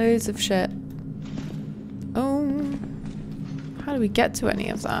 There's loads of shit. Oh. How do we get to any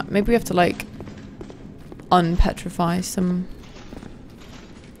of that? Maybe we have to like unpetrify some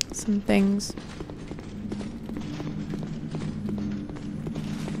things.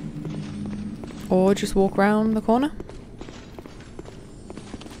 Or just walk around the corner.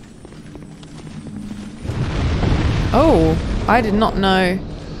 Oh, I did not know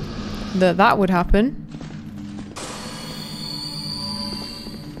that that would happen.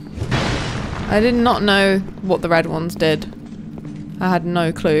 I did not know what the red ones did. I had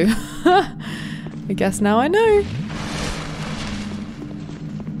no clue. I guess now I know.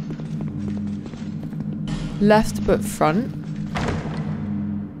 Left but front.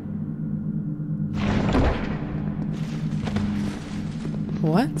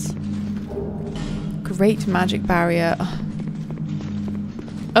 What? Great magic barrier.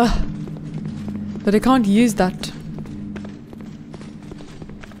 Ugh. But I can't use that.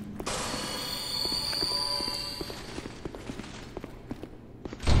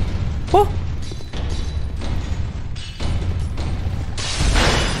 Whoa!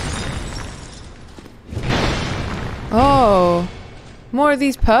 Oh, more of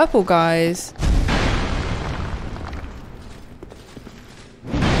these purple guys.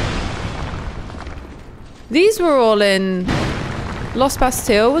 These were all in Los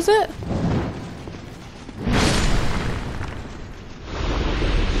Bastille, was it?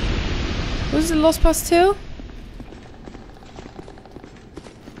 Was it Los Bastille?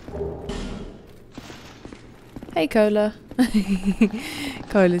 Hey, Cola.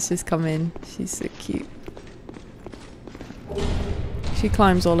 Cola's just come in. She's so cute. She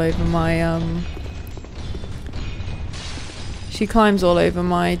climbs all over my she climbs all over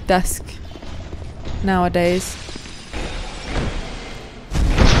my desk nowadays.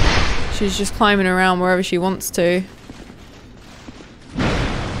 She's just climbing around wherever she wants to.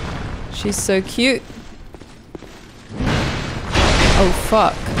 She's so cute. Oh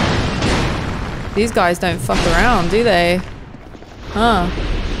fuck. These guys don't fuck around, do they? Huh.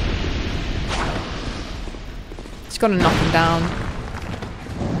 She's gotta knock him down.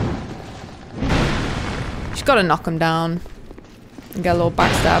 She's gotta knock him down. And get a little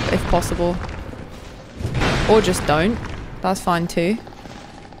backstab if possible. Or just don't. That's fine too.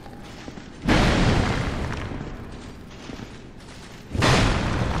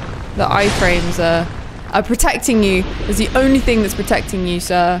 The iframes are protecting you. It's the only thing that's protecting you,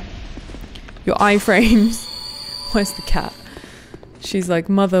 sir. Your iframes. Where's the cat? She's like,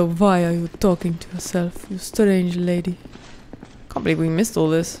 "Mother, why are you talking to yourself, you strange lady?" Can't believe we missed all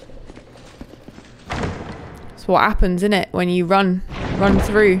this. That's what happens, innit, when you run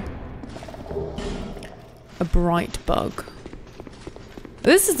through. A bright bug.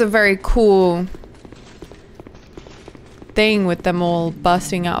 This is a very cool thing with them all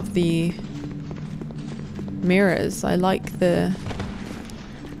bursting out of the mirrors. I like the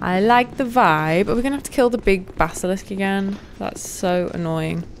vibe. Are we gonna have to kill the big basilisk again? That's so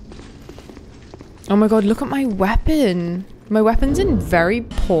annoying. Oh my god, look at my weapon. My weapon's in very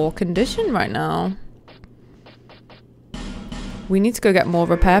poor condition right now. We need to go get more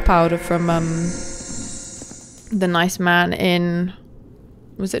repair powder from the nice man in...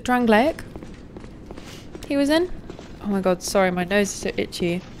 Was it Drangleic? He was in? Oh my god, sorry, my nose is so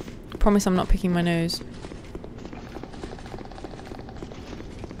itchy. I promise I'm not picking my nose.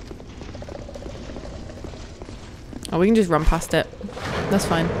 Oh, we can just run past it. That's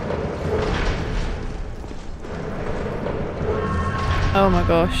fine. Oh my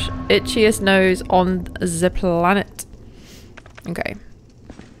gosh. Itchiest nose on the planet. Okay.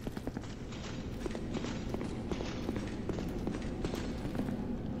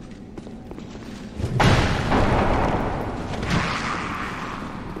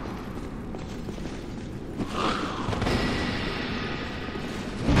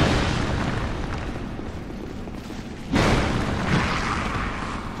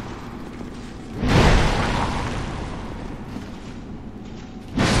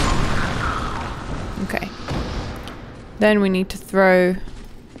 Then we need to throw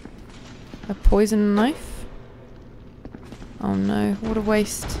a poison knife. Oh no, what a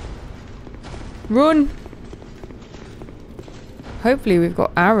waste. Run! Hopefully we've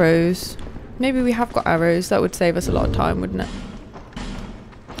got arrows. Maybe we have got arrows. That would save us a lot of time, wouldn't it?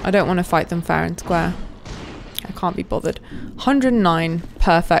 I don't want to fight them fair and square. I can't be bothered. 109.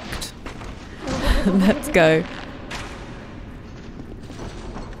 Perfect. Let's go.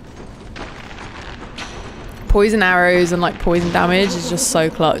 Poison arrows and like poison damage is just so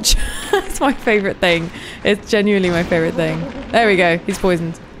clutch. It's my favorite thing. It's genuinely my favorite thing. There we go. He's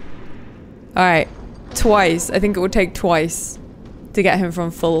poisoned. All right. Twice. I think it would take twice to get him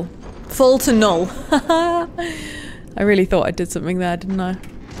from full to null. I really thought I did something there, didn't I?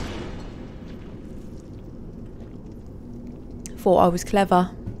 Thought I was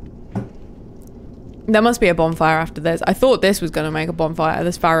clever. There must be a bonfire after this. I thought this was going to make a bonfire at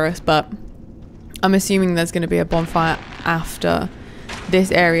this Farum, but I'm assuming there's going to be a bonfire after this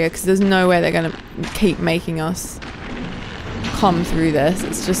area because there's no way they're going to keep making us come through this.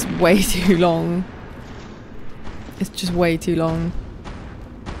 It's just way too long. It's just way too long.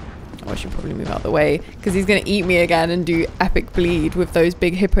 Oh, I should probably move out the way because he's going to eat me again and do epic bleed with those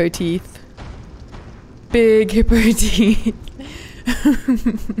big hippo teeth. Big hippo teeth.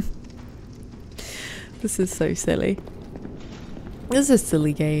 This is so silly. This is a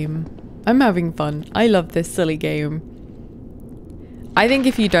silly game. I'm having fun. I love this silly game. I think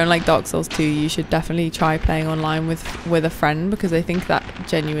if you don't like Dark Souls 2, you should definitely try playing online with a friend because I think that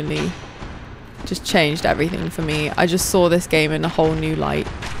genuinely just changed everything for me. I just saw this game in a whole new light.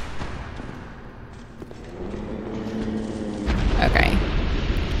 Okay.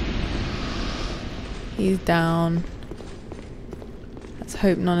 He's down. Let's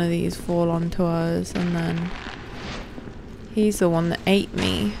hope none of these fall onto us. And then he's the one that ate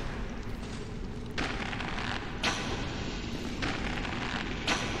me.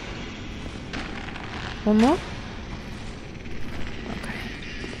 One more? Okay.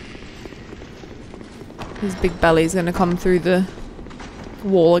 His big belly's gonna come through the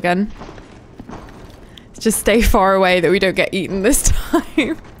wall again. Let's just stay far away that we don't get eaten this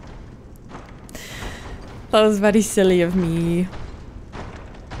time. That was very silly of me.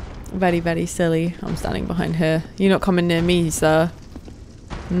 Very, very silly. I'm standing behind her. You're not coming near me, sir.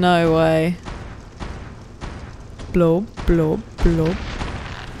 No way. Blob, blob, blob.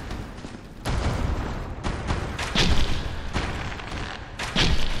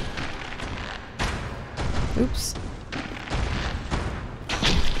 Oops.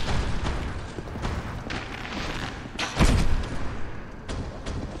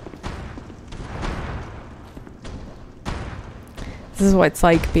 This is what it's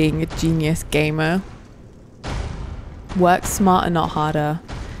like being a genius gamer. Work smarter, not harder.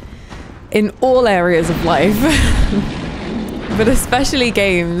 In all areas of life. But especially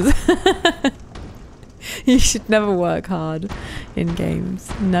games. You should never work hard in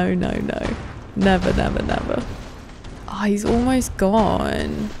games. No, no, no. Never, never, never. Oh, he's almost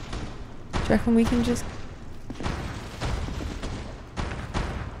gone. Do you reckon we can just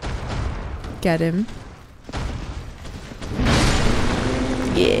get him?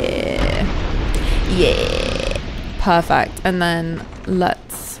 Yeah. Yeah. Perfect. And then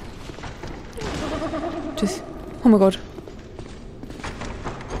let's just... Oh my god.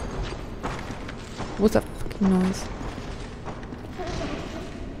 What's that fucking noise?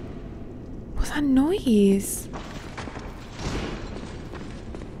 What's that noise?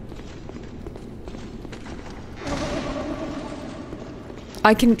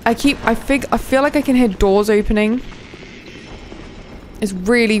 I feel like I can hear doors opening. It's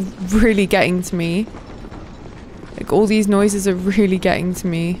really, really getting to me. Like, all these noises are really getting to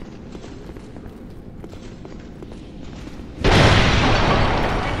me.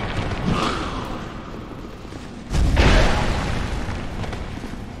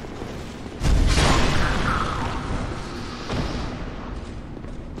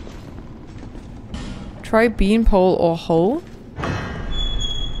 Try beanpole or hole.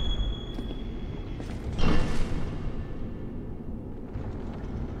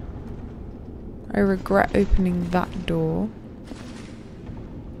 I regret opening that door.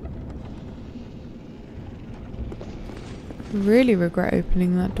 Really regret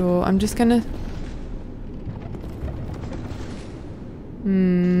opening that door. I'm just gonna...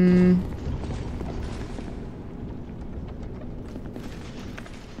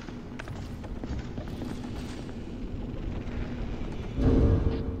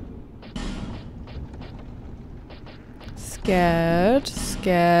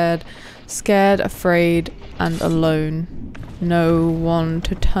 Scared, afraid, and alone. No one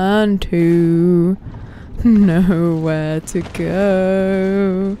to turn to. Nowhere to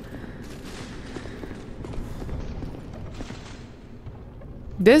go.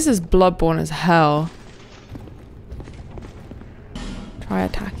 This is Bloodborne as hell. Try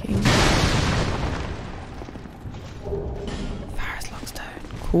attacking. Ferris Lockstone.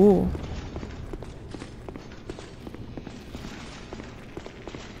 Cool.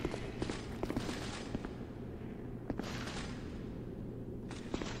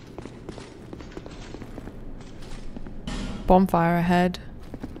 Bonfire ahead.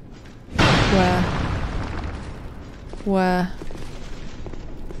 Where?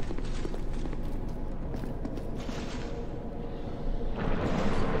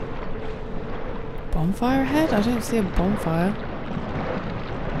 Bonfire ahead? I don't see a bonfire.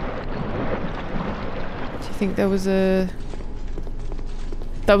 Do you think there was a...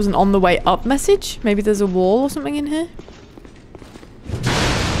 That was an on the way up message? Maybe there's a wall or something in here?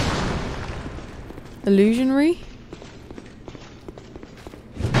 Illusionary?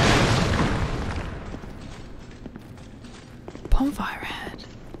 Bonfire ahead.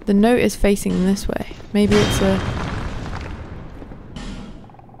 The note is facing this way. Maybe it's a...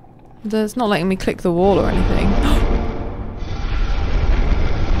 It's not letting me click the wall or anything.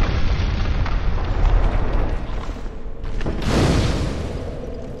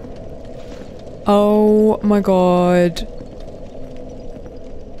 Oh my god.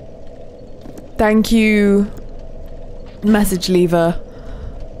 Thank you, message leaver.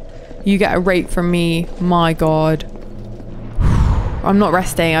 You get a rate from me. My god. I'm not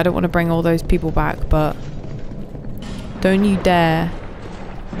resting. I don't want to bring all those people back, but don't you dare.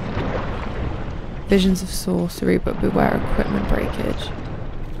 Visions of sorcery, but beware equipment breakage.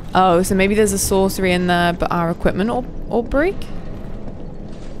 Oh, so maybe there's a sorcery in there, but our equipment or break?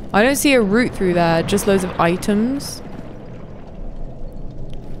 I don't see a route through there, just loads of items.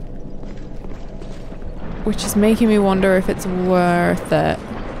 Which is making me wonder if it's worth it.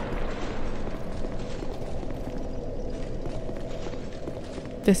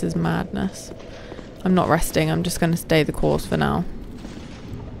 This is madness. I'm not resting, I'm just going to stay the course for now.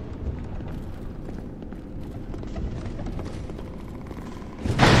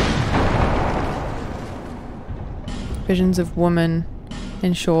 Visions of woman,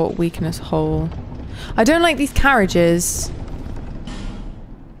 in short, weakness, whole. I don't like these carriages.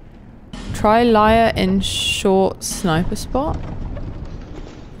 Try liar in short, sniper spot.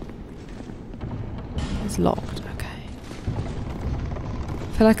 It's locked, okay.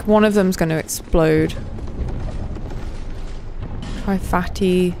 I feel like one of them's going to explode. Try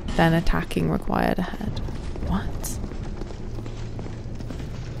fatty, then attacking required ahead. What?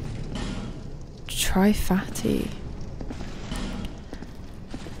 Try fatty.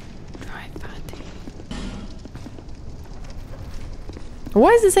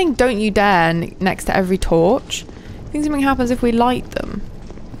 Why is it saying don't you dare next to every torch? I think something happens if we light them.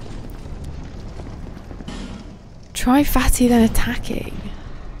 Try fatty then attacking.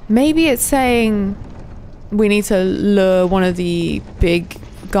 Maybe it's saying we need to lure one of the big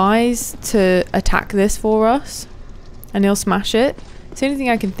guys to attack this for us and he'll smash it. It's the only thing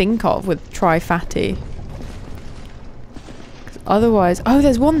I can think of with try fatty. otherwise... Oh,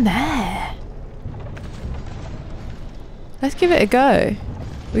 there's one there. Let's give it a go.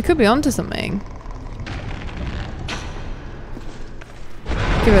 We could be onto something.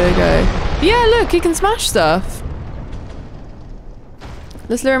 Give it a go. Yeah, look, he can smash stuff.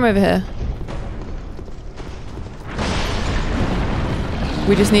 Let's lure him over here.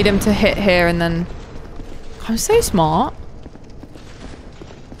 We just need him to hit here and then... I'm so smart.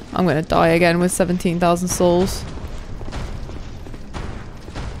 I'm gonna die again with 17,000 souls.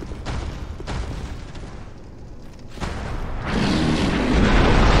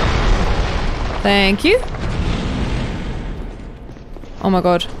 Thank you. Oh my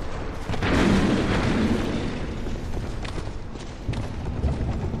god.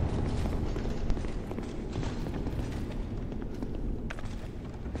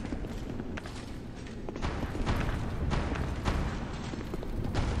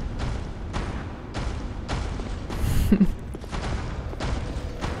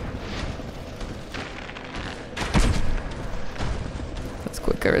 That's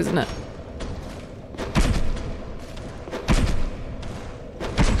quicker, isn't it?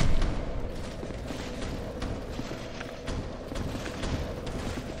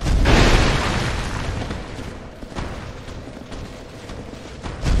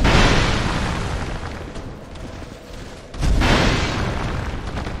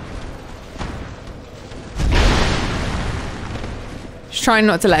 Trying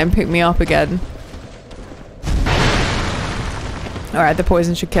not to let him pick me up again. Alright, the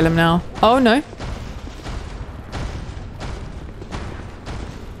poison should kill him now. Oh no.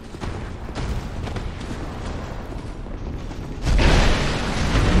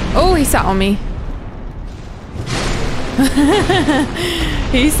 Oh, he sat on me.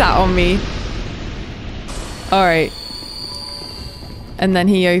 He sat on me. Alright. And then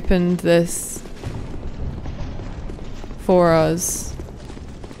he opened this for us.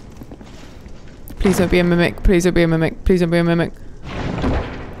 Please don't be a mimic. Please don't be a mimic. Please don't be a mimic.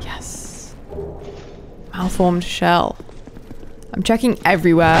 Yes. Malformed shell. I'm checking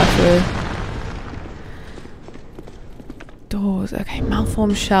everywhere for doors. Okay,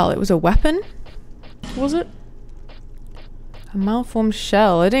 malformed shell. It was a weapon? Was it? A malformed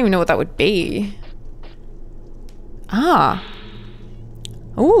shell. I don't even know what that would be. Ah.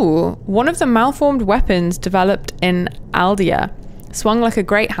 Ooh. One of the malformed weapons developed in Aldea. Swung like a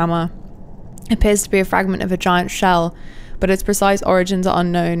great hammer. Appears to be a fragment of a giant shell, but its precise origins are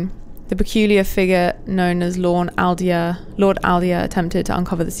unknown. The peculiar figure known as Lord Aldea attempted to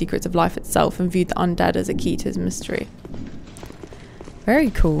uncover the secrets of life itself and viewed the undead as a key to his mystery. Very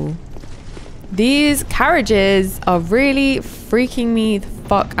cool. These carriages are really freaking me the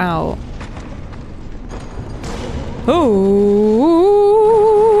fuck out. Ooh.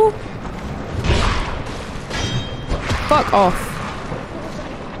 Fuck off.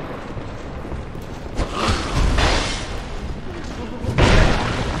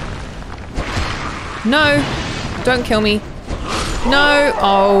 No, don't kill me. No,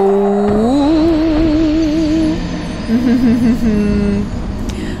 oh.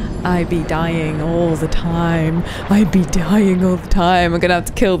 I be dying all the time. I be dying all the time. I'm gonna have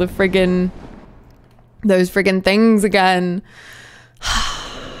to kill the those friggin' things again.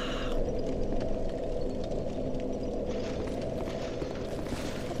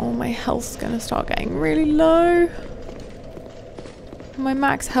 Oh, my health's gonna start getting really low. My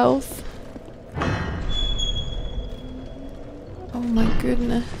max health. Oh my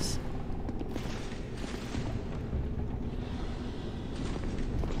goodness.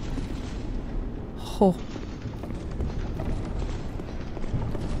 Oh.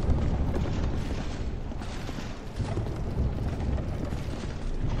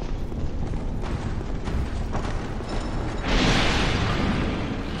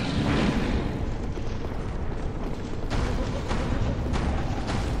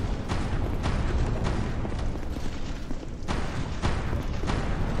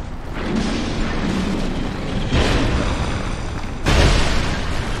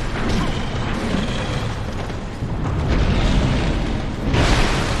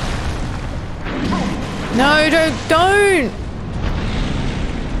 No, don't!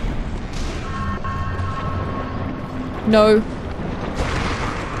 No.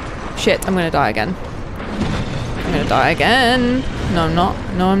 Shit, I'm gonna die again. I'm gonna die again. No, I'm not.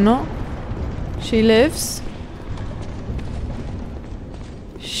 No, I'm not. She lives.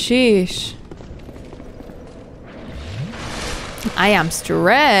 Sheesh. I am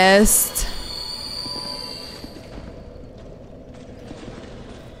stressed.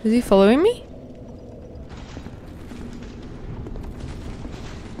 Is he following me?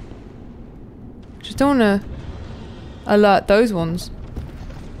 Just don't wanna... Alert those ones.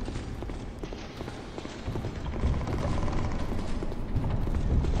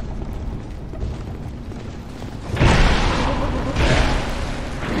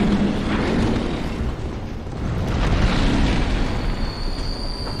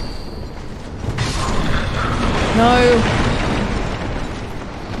 No.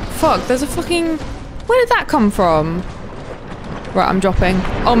 Fuck, there's a fucking... Where did that come from? Right, I'm dropping.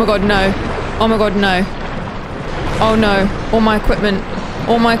 Oh my god, no. Oh my god, no. Oh no. All my equipment.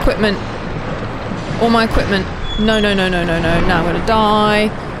 All my equipment. All my equipment. No, no, no, no, no, no. Now I'm gonna die.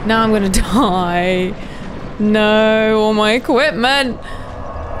 Now I'm gonna die. No, all my equipment.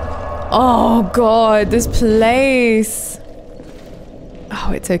 Oh god, this place.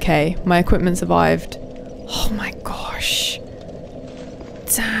 Oh, it's okay. My equipment survived. Oh my gosh.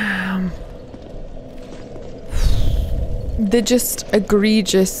 Damn. The just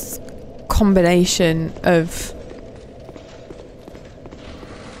egregious combination of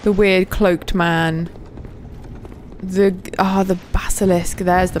the weird cloaked man, the basilisk.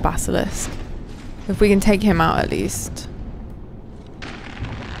 There's the basilisk. If we can take him out at least.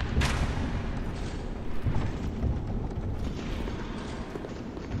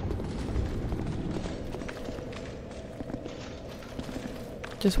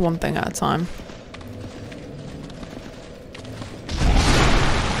 Just one thing at a time.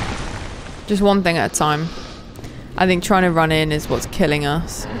 Just one thing at a time. I think trying to run in is what's killing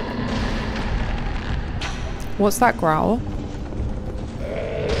us. What's that growl?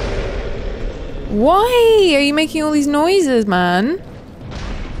 Why are you making all these noises, man?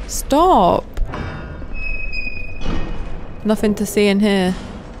 Stop. Nothing to see in here.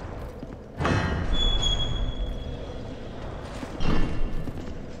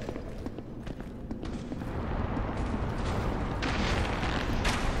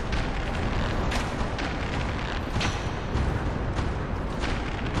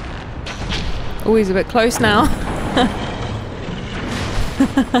 Oh, he's a bit close now.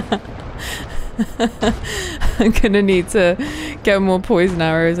 I'm gonna need to get more poison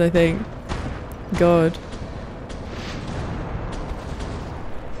arrows, I think. God.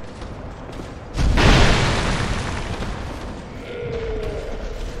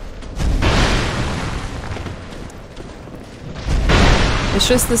 It's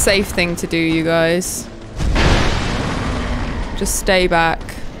just the safe thing to do, you guys. Just stay back.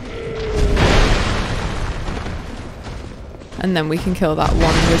 And then we can kill that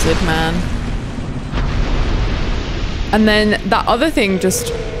one wizard man. And then that other thing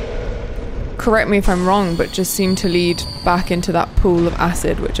just, correct me if I'm wrong, but just seemed to lead back into that pool of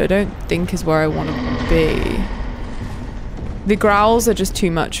acid, which I don't think is where I want to be. The growls are just too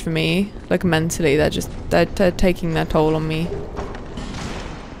much for me. Like mentally, they're taking their toll on me.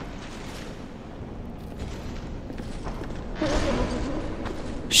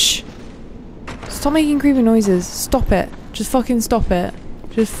 Shh. Stop making creepy noises. Stop it. Just fucking stop it.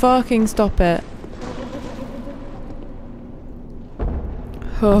 Just fucking stop it.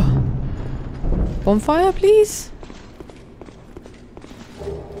 Oh. Bonfire, please?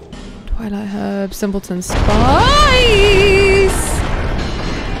 Twilight herb, simpleton spice!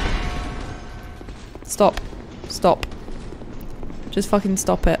 Stop. Stop. Just fucking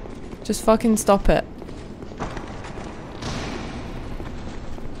stop it. Just fucking stop it.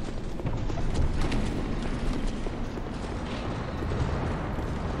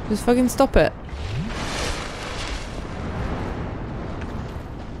 Just fucking stop it.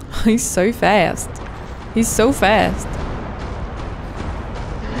 He's so fast. He's so fast.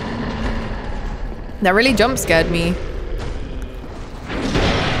 That really jump scared me.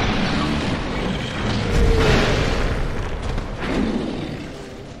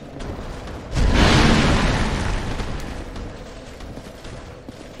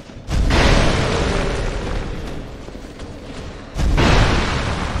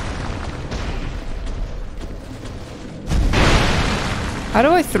 How do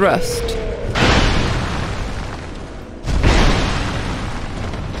I thrust?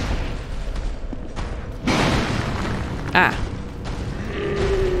 Ah.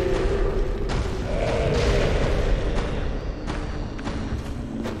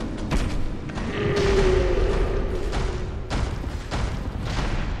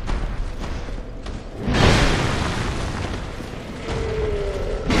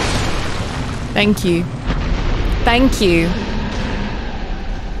 Thank you. Thank you.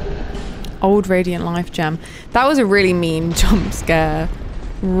 Old Radiant Life Gem. That was a really mean jump scare.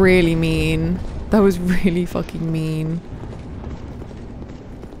 Really mean. That was really fucking mean.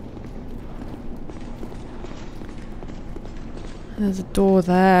 There's a door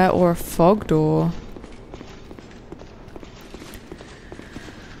there, or a fog door.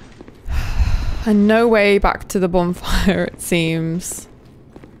 And no way back to the bonfire, it seems.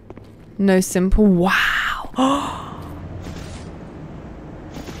 No simple... Wow!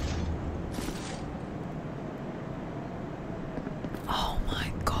 Oh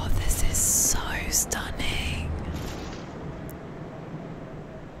my god, this is so stunning.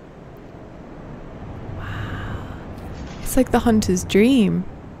 Wow. It's like the hunter's dream.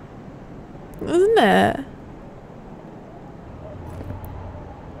 Isn't it?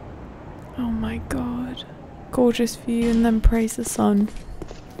 Oh my god. Gorgeous view and then praise the sun.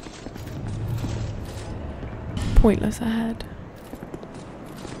 Pointless ahead.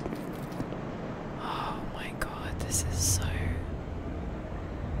 Oh my god, this is so...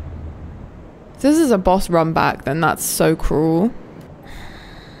 If this is a boss run back, then that's so cruel.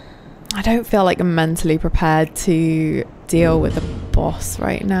 I don't feel like I'm mentally prepared to deal with a boss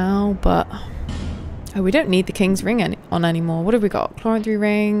right now, but... Oh, we don't need the King's Ring on anymore. What have we got? Chlorantry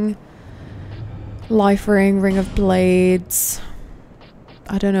Ring... Life Ring, Ring of Blades.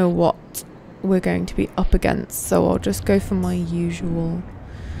 I don't know what we're going to be up against, so I'll just go for my usual.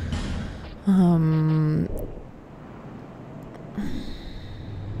 We've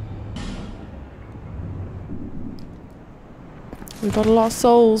got a lot of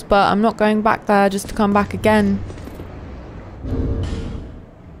souls, but I'm not going back there just to come back again.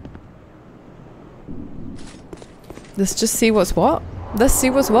 Let's just see what's what. Let's see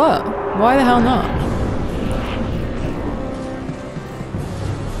what's what. Why the hell not?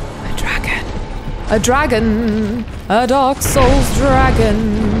 A dragon. A dragon. A Dark Souls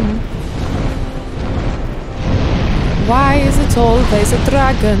dragon. Why is it always a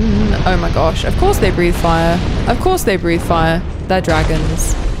dragon? Oh my gosh. Of course they breathe fire. Of course they breathe fire. They're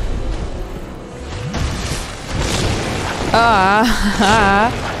dragons.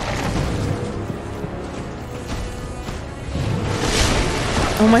 Ah.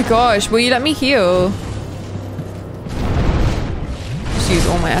 Oh my gosh, will you let me heal? Just use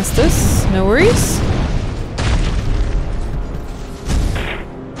all my Estus, no worries.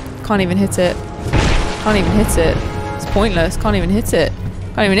 Can't even hit it. Can't even hit it. It's pointless, can't even hit it.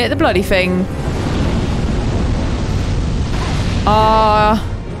 Can't even hit the bloody thing.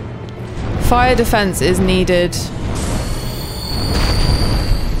 Fire defense is needed.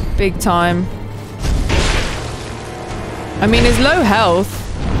 Big time. I mean, it's low health.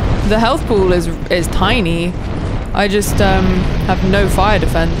 The health pool is tiny. I just have no fire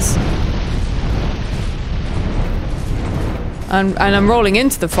defense. And I'm rolling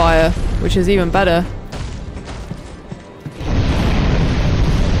into the fire, which is even better.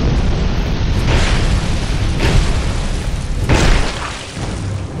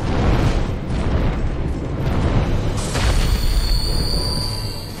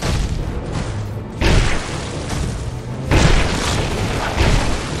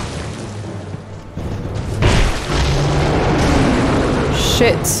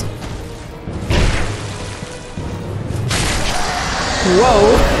 Shit. Whoa.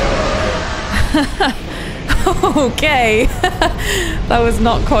 Okay. That was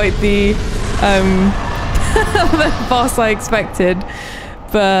not quite the the boss I expected.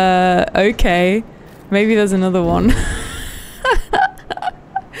 But okay. Maybe there's another one.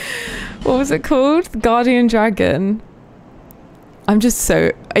 What was it called? The Guardian Dragon. I'm just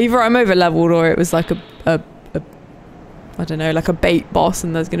so... Either I'm over leveled or it was like a I don't know, like a bait boss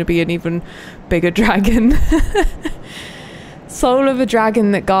and there's going to be an even bigger dragon. Soul of a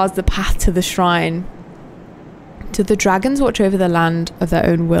dragon that guards the path to the shrine. Do the dragons watch over the land of their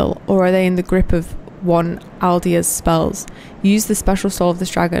own will, or are they in the grip of one Aldia's spells? Use the special soul of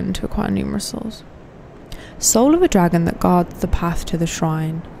this dragon to acquire numerous souls. Soul of a dragon that guards the path to the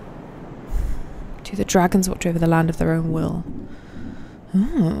shrine. Do the dragons watch over the land of their own will?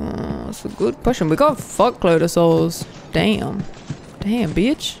 Oh, that's a good question. We got a fuckload of souls. Damn. Damn,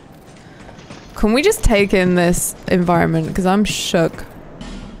 bitch. Can we just take in this environment? Because I'm shook.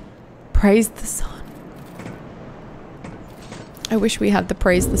 Praise the sun. I wish we had the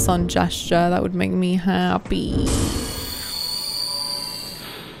praise the sun gesture. That would make me happy.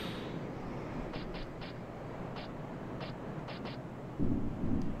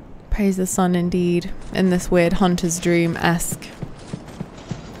 Praise the sun indeed. In this weird hunter's dream-esque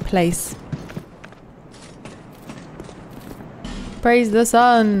place. Praise the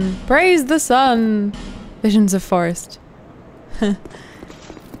sun! Praise the sun! Visions of forest. Wow,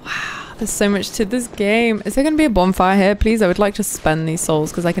 there's so much to this game. Is there going to be a bonfire here? Please, I would like to spend these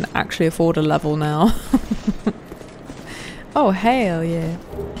souls because I can actually afford a level now. Oh, hell yeah.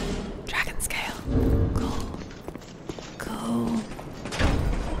 Dragon scale. Cool. Cool.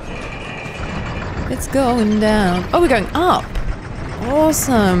 It's going down. Oh, we're going up.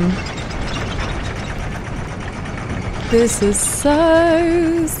 Awesome. This is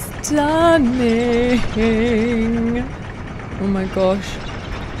so stunning. Oh my gosh.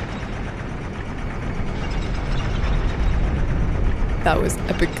 That was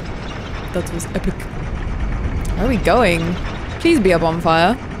epic. That was epic. Where are we going? Please be a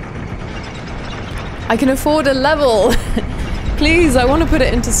bonfire. I can afford a level. Please, I want to put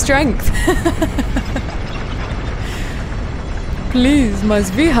it into strength. Please, my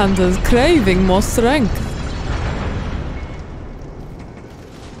Zwiehander's craving more strength.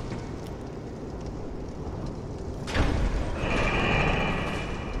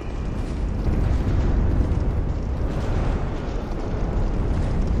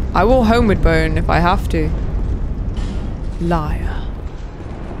 I will homeward bone if I have to. Liar.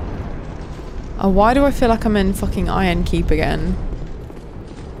 Oh, why do I feel like I'm in fucking Iron Keep again?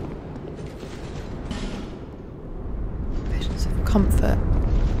 Visions of comfort.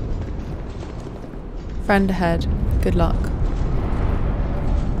 Friend ahead. Good luck.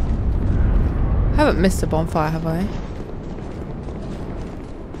 I haven't missed a bonfire, have I?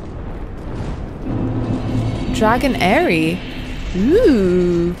 Dragon Airy.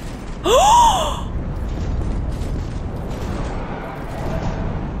 Ooh.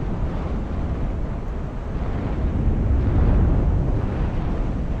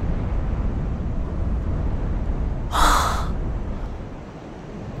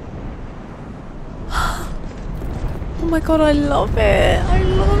 Oh my god, I love it. I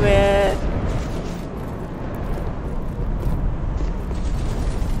love it.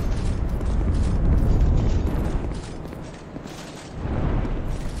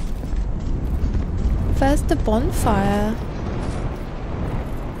 Where's the bonfire?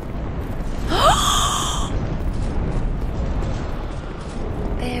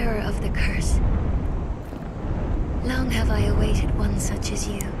 Bearer of the curse. Long have I awaited one such as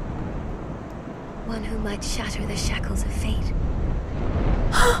you. One who might shatter the shackles of fate.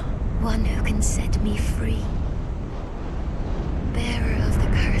 One who can set me free. Bearer of the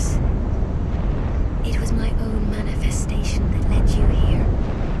curse. It was my own manifestation that led you here.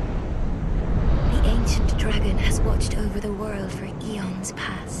 The ancient dragon has watched over the world for eons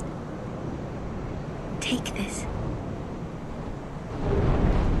past. Take this.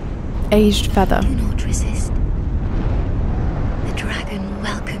 Aged feather. Do not resist. The dragon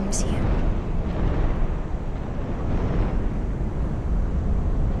welcomes you.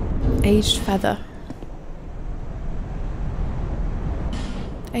 Aged feather.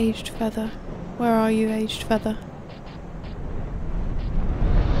 Aged feather. Where are you, aged feather?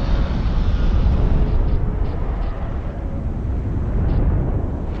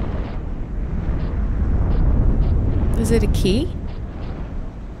 Is it a key?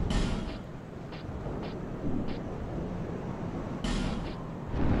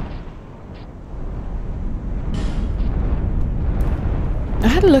 I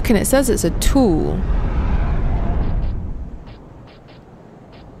had a look and it says it's a tool.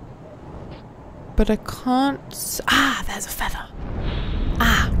 But I can't... Ah, there's a feather.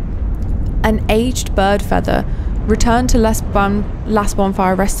 Ah. An aged bird feather. Return to last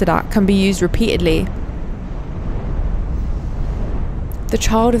bonfire rested at. Can be used repeatedly. The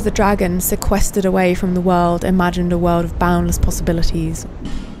child of the dragon, sequestered away from the world, imagined a world of boundless possibilities.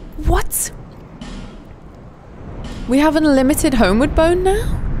 What? We have an unlimited homeward bone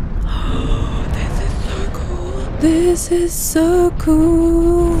now? This is so cool. This is so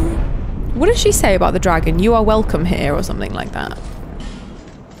cool. What did she say about the dragon? You are welcome here or something like that.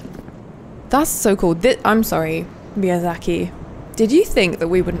 That's so cool. I'm sorry, Miyazaki. Did you think that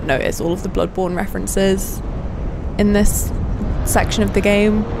we wouldn't notice all of the Bloodborne references in this section of the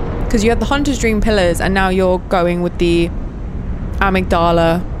game? Because you had the Hunter's Dream pillars and now you're going with the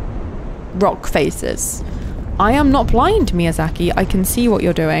amygdala rock faces. I am not blind, Miyazaki. I can see what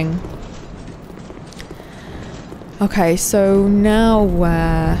you're doing. Okay, so now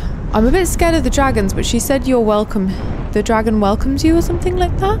where? I'm a bit scared of the dragons, but she said you're welcome. The dragon welcomes you or something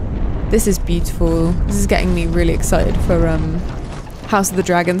like that? This is beautiful. This is getting me really excited for House of the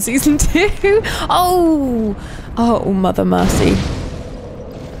Dragon Season 2. Oh! Oh, Mother Mercy.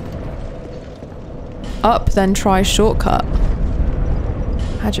 Up, then try shortcut.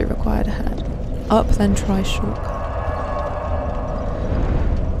 Hadget required ahead. Up, then try shortcut.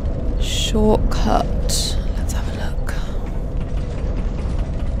 Shortcut. Let's have a look.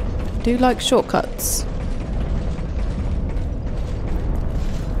 I do like shortcuts.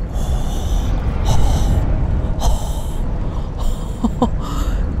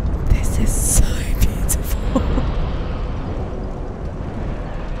 This is so beautiful.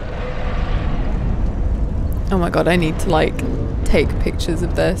 Oh my god, I need to like take pictures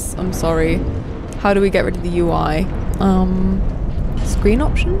of this. I'm sorry. How do we get rid of the UI? Screen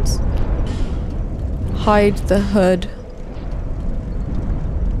options? Hide the hood.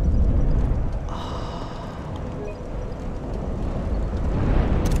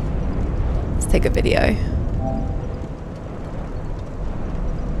 Let's take a video.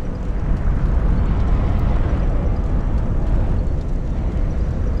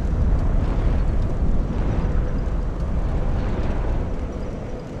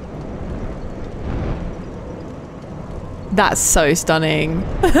 That's so stunning.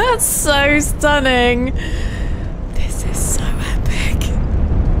 That's so stunning. This is so epic.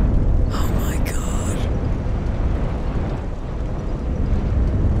 Oh my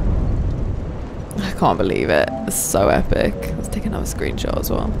god. I can't believe it. It's so epic. Let's take another screenshot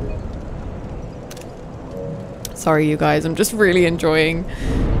as well. Sorry you guys, I'm just really enjoying that.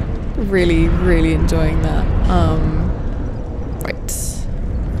 Right.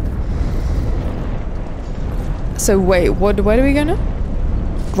 So wait, where do we go now?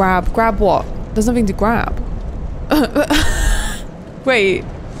 Grab what? There's nothing to grab. Wait.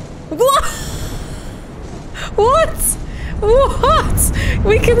 What? What? What?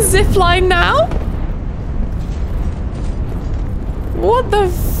 We can zip line now? What the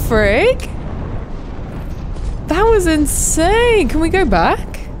frig? That was insane. Can we go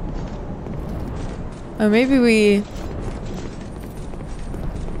back? Oh, maybe we...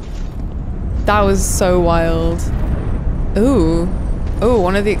 That was so wild. Ooh. Oh,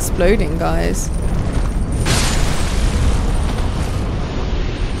 one of the exploding guys.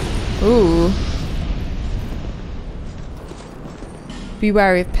 Ooh. Be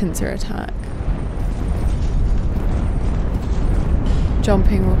wary of pincer attack.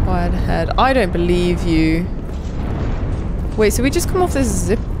 Jumping required ahead. I don't believe you. Wait, so we just come off this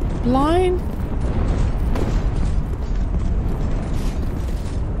zip line?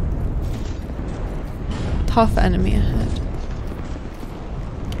 Tough enemy ahead.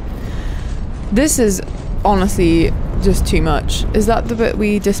 This is honestly just too much. Is that the bit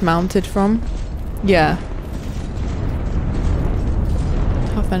we dismounted from? Yeah.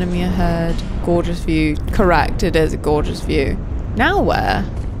 Tough enemy ahead. Gorgeous view. Correct, it is a gorgeous view. Now where?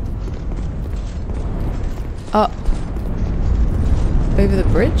 Up. Over the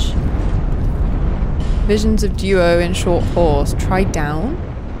bridge? Visions of duo in short horse. Try down?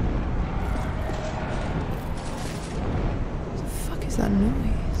 What the fuck is that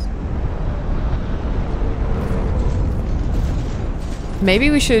noise?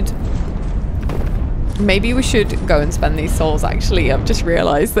 Maybe we should go and spend these souls actually. I've just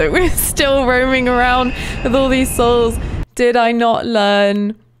realised that we're still roaming around with all these souls. Did I not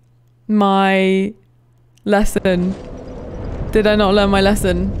learn my lesson? Did I not learn my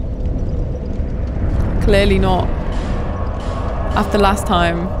lesson? Clearly not. After last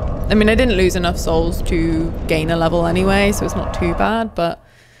time. I mean, I didn't lose enough souls to gain a level anyway, so it's not too bad, but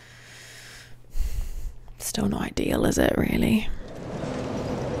still not ideal, is it, really?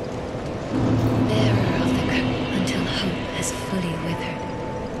 Bearer of the cup until hope has fully withered.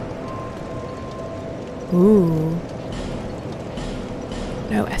 Ooh.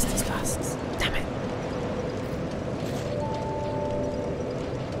 No Estes fasts. Damn it.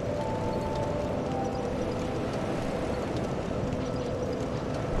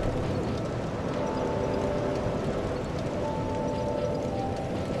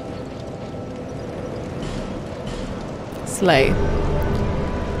 Slay.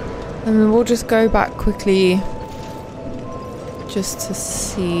 And then we'll just go back quickly just to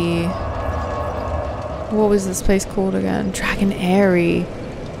see... What was this place called again? Dragon Airy.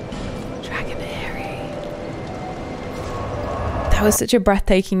 Dragon Airy. That was such a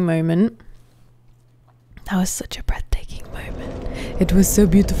breathtaking moment. That was such a breathtaking moment. It was so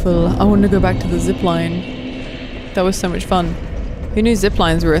beautiful. I want to go back to the zipline. That was so much fun. Who knew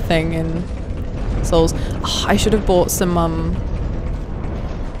ziplines were a thing in Souls? Oh, I should have bought some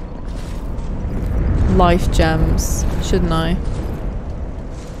life gems, shouldn't I?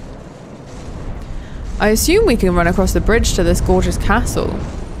 I assume we can run across the bridge to this gorgeous castle.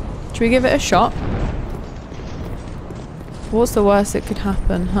 Should we give it a shot? What's the worst that could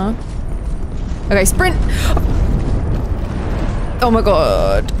happen, huh? Okay, sprint! Oh my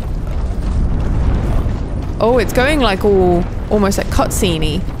god. Oh, it's going like almost like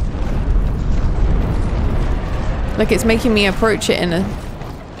cutscene-y. Like it's making me approach it in a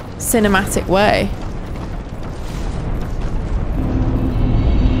cinematic way.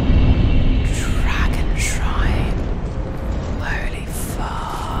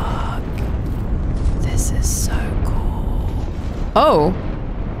 Oh.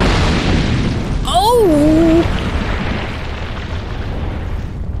 Oh!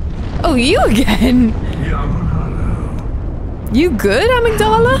 Oh, you again? You good,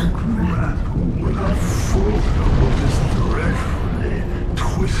 amygdala? With a full of this dreadfully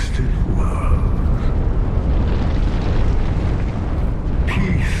twisted world.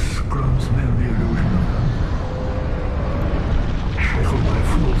 Peace grants men the illusion of them. Shackled by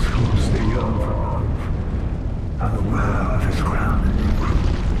false hopes, they yearn for love, unaware of its ground in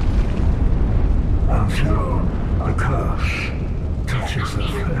until the curse touches their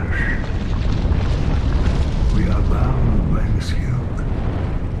flesh. We are bound by this yoke.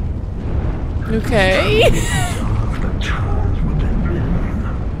 Okay. After times would then bring.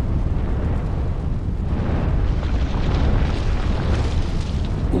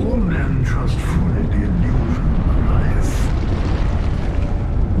 All men trust fully the illusion of life.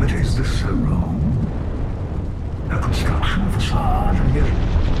 But is this so wrong? A construction of facade, and yet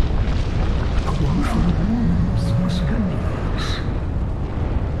a woeful wounds must endless.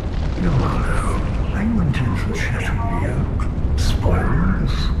 Leonardo, are you intent on shattering the yoke? Spoiling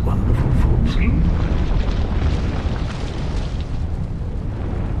this wonderful falsehood?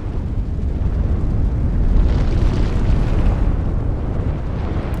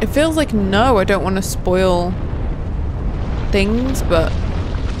 It feels like no, I don't want to spoil things, but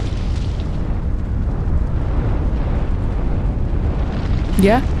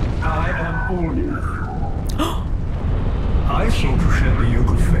yeah. I am Olya. I sought to shed the yoke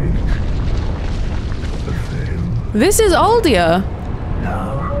of fate. But failed. This is Aldia. Now,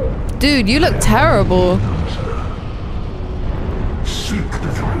 Dude, you look terrible. seek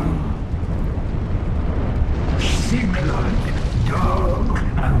the throne. Seek light, dark,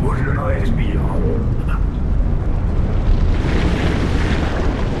 and what lies beyond.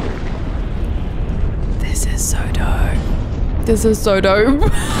 This is so dope. This is so dope.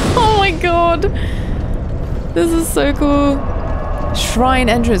 Oh my god. This is so cool. Shrine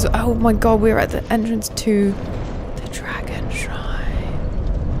entrance. Oh my god, we're at the entrance to the dragon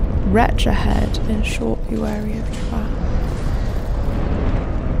shrine. Wretch ahead. Ensure you wary of trap.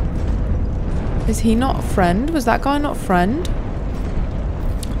 Is he not friend? Was that guy not friend?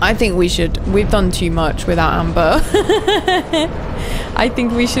 I think we should. We've done too much without Amber. I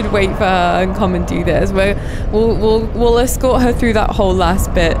think we should wait for her and come and do this. We'll escort her through that whole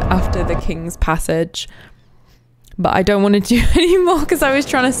last bit after the King's Passage. But I don't want to do any more because I was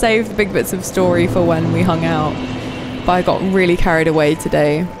trying to save the big bits of story for when we hung out. But I got really carried away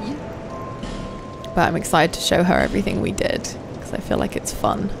today. But I'm excited to show her everything we did because I feel like it's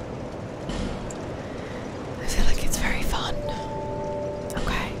fun. I feel like it's very fun.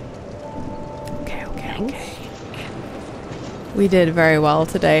 Okay. Okay. We did very well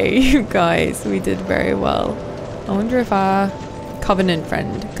today, you guys. We did very well. I wonder if our Covenant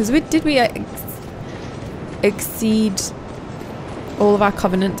friend, because did we exceed all of our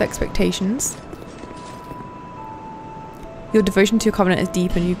Covenant expectations? Your devotion to your Covenant is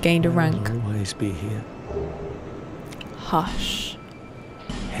deep and you've gained a rank. I'll always be here. Hush.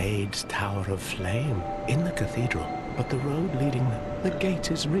 Hade's Tower of Flame in the cathedral, but the road leading there, the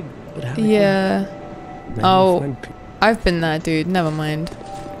gate is rigged. But how Yeah. Oh, I've been there, dude. Never mind.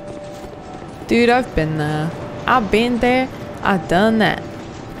 Dude, I've been there. I've been there. I've done that.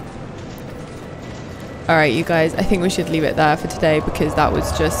 Alright, you guys. I think we should leave it there for today because that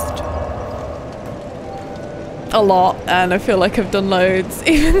was just a lot. And I feel like I've done loads.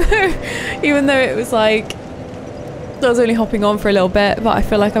 Even though it was like... I was only hopping on for a little bit. But I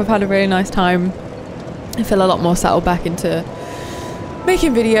feel like I've had a really nice time. I feel a lot more settled back into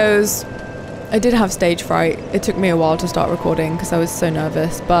making videos. I did have stage fright. It took me a while to start recording because I was so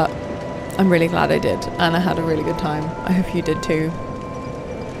nervous, but I'm really glad I did and I had a really good time. I hope you did too.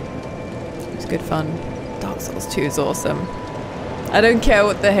 It was good fun. Dark Souls 2 is awesome. I don't care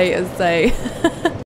what the haters say.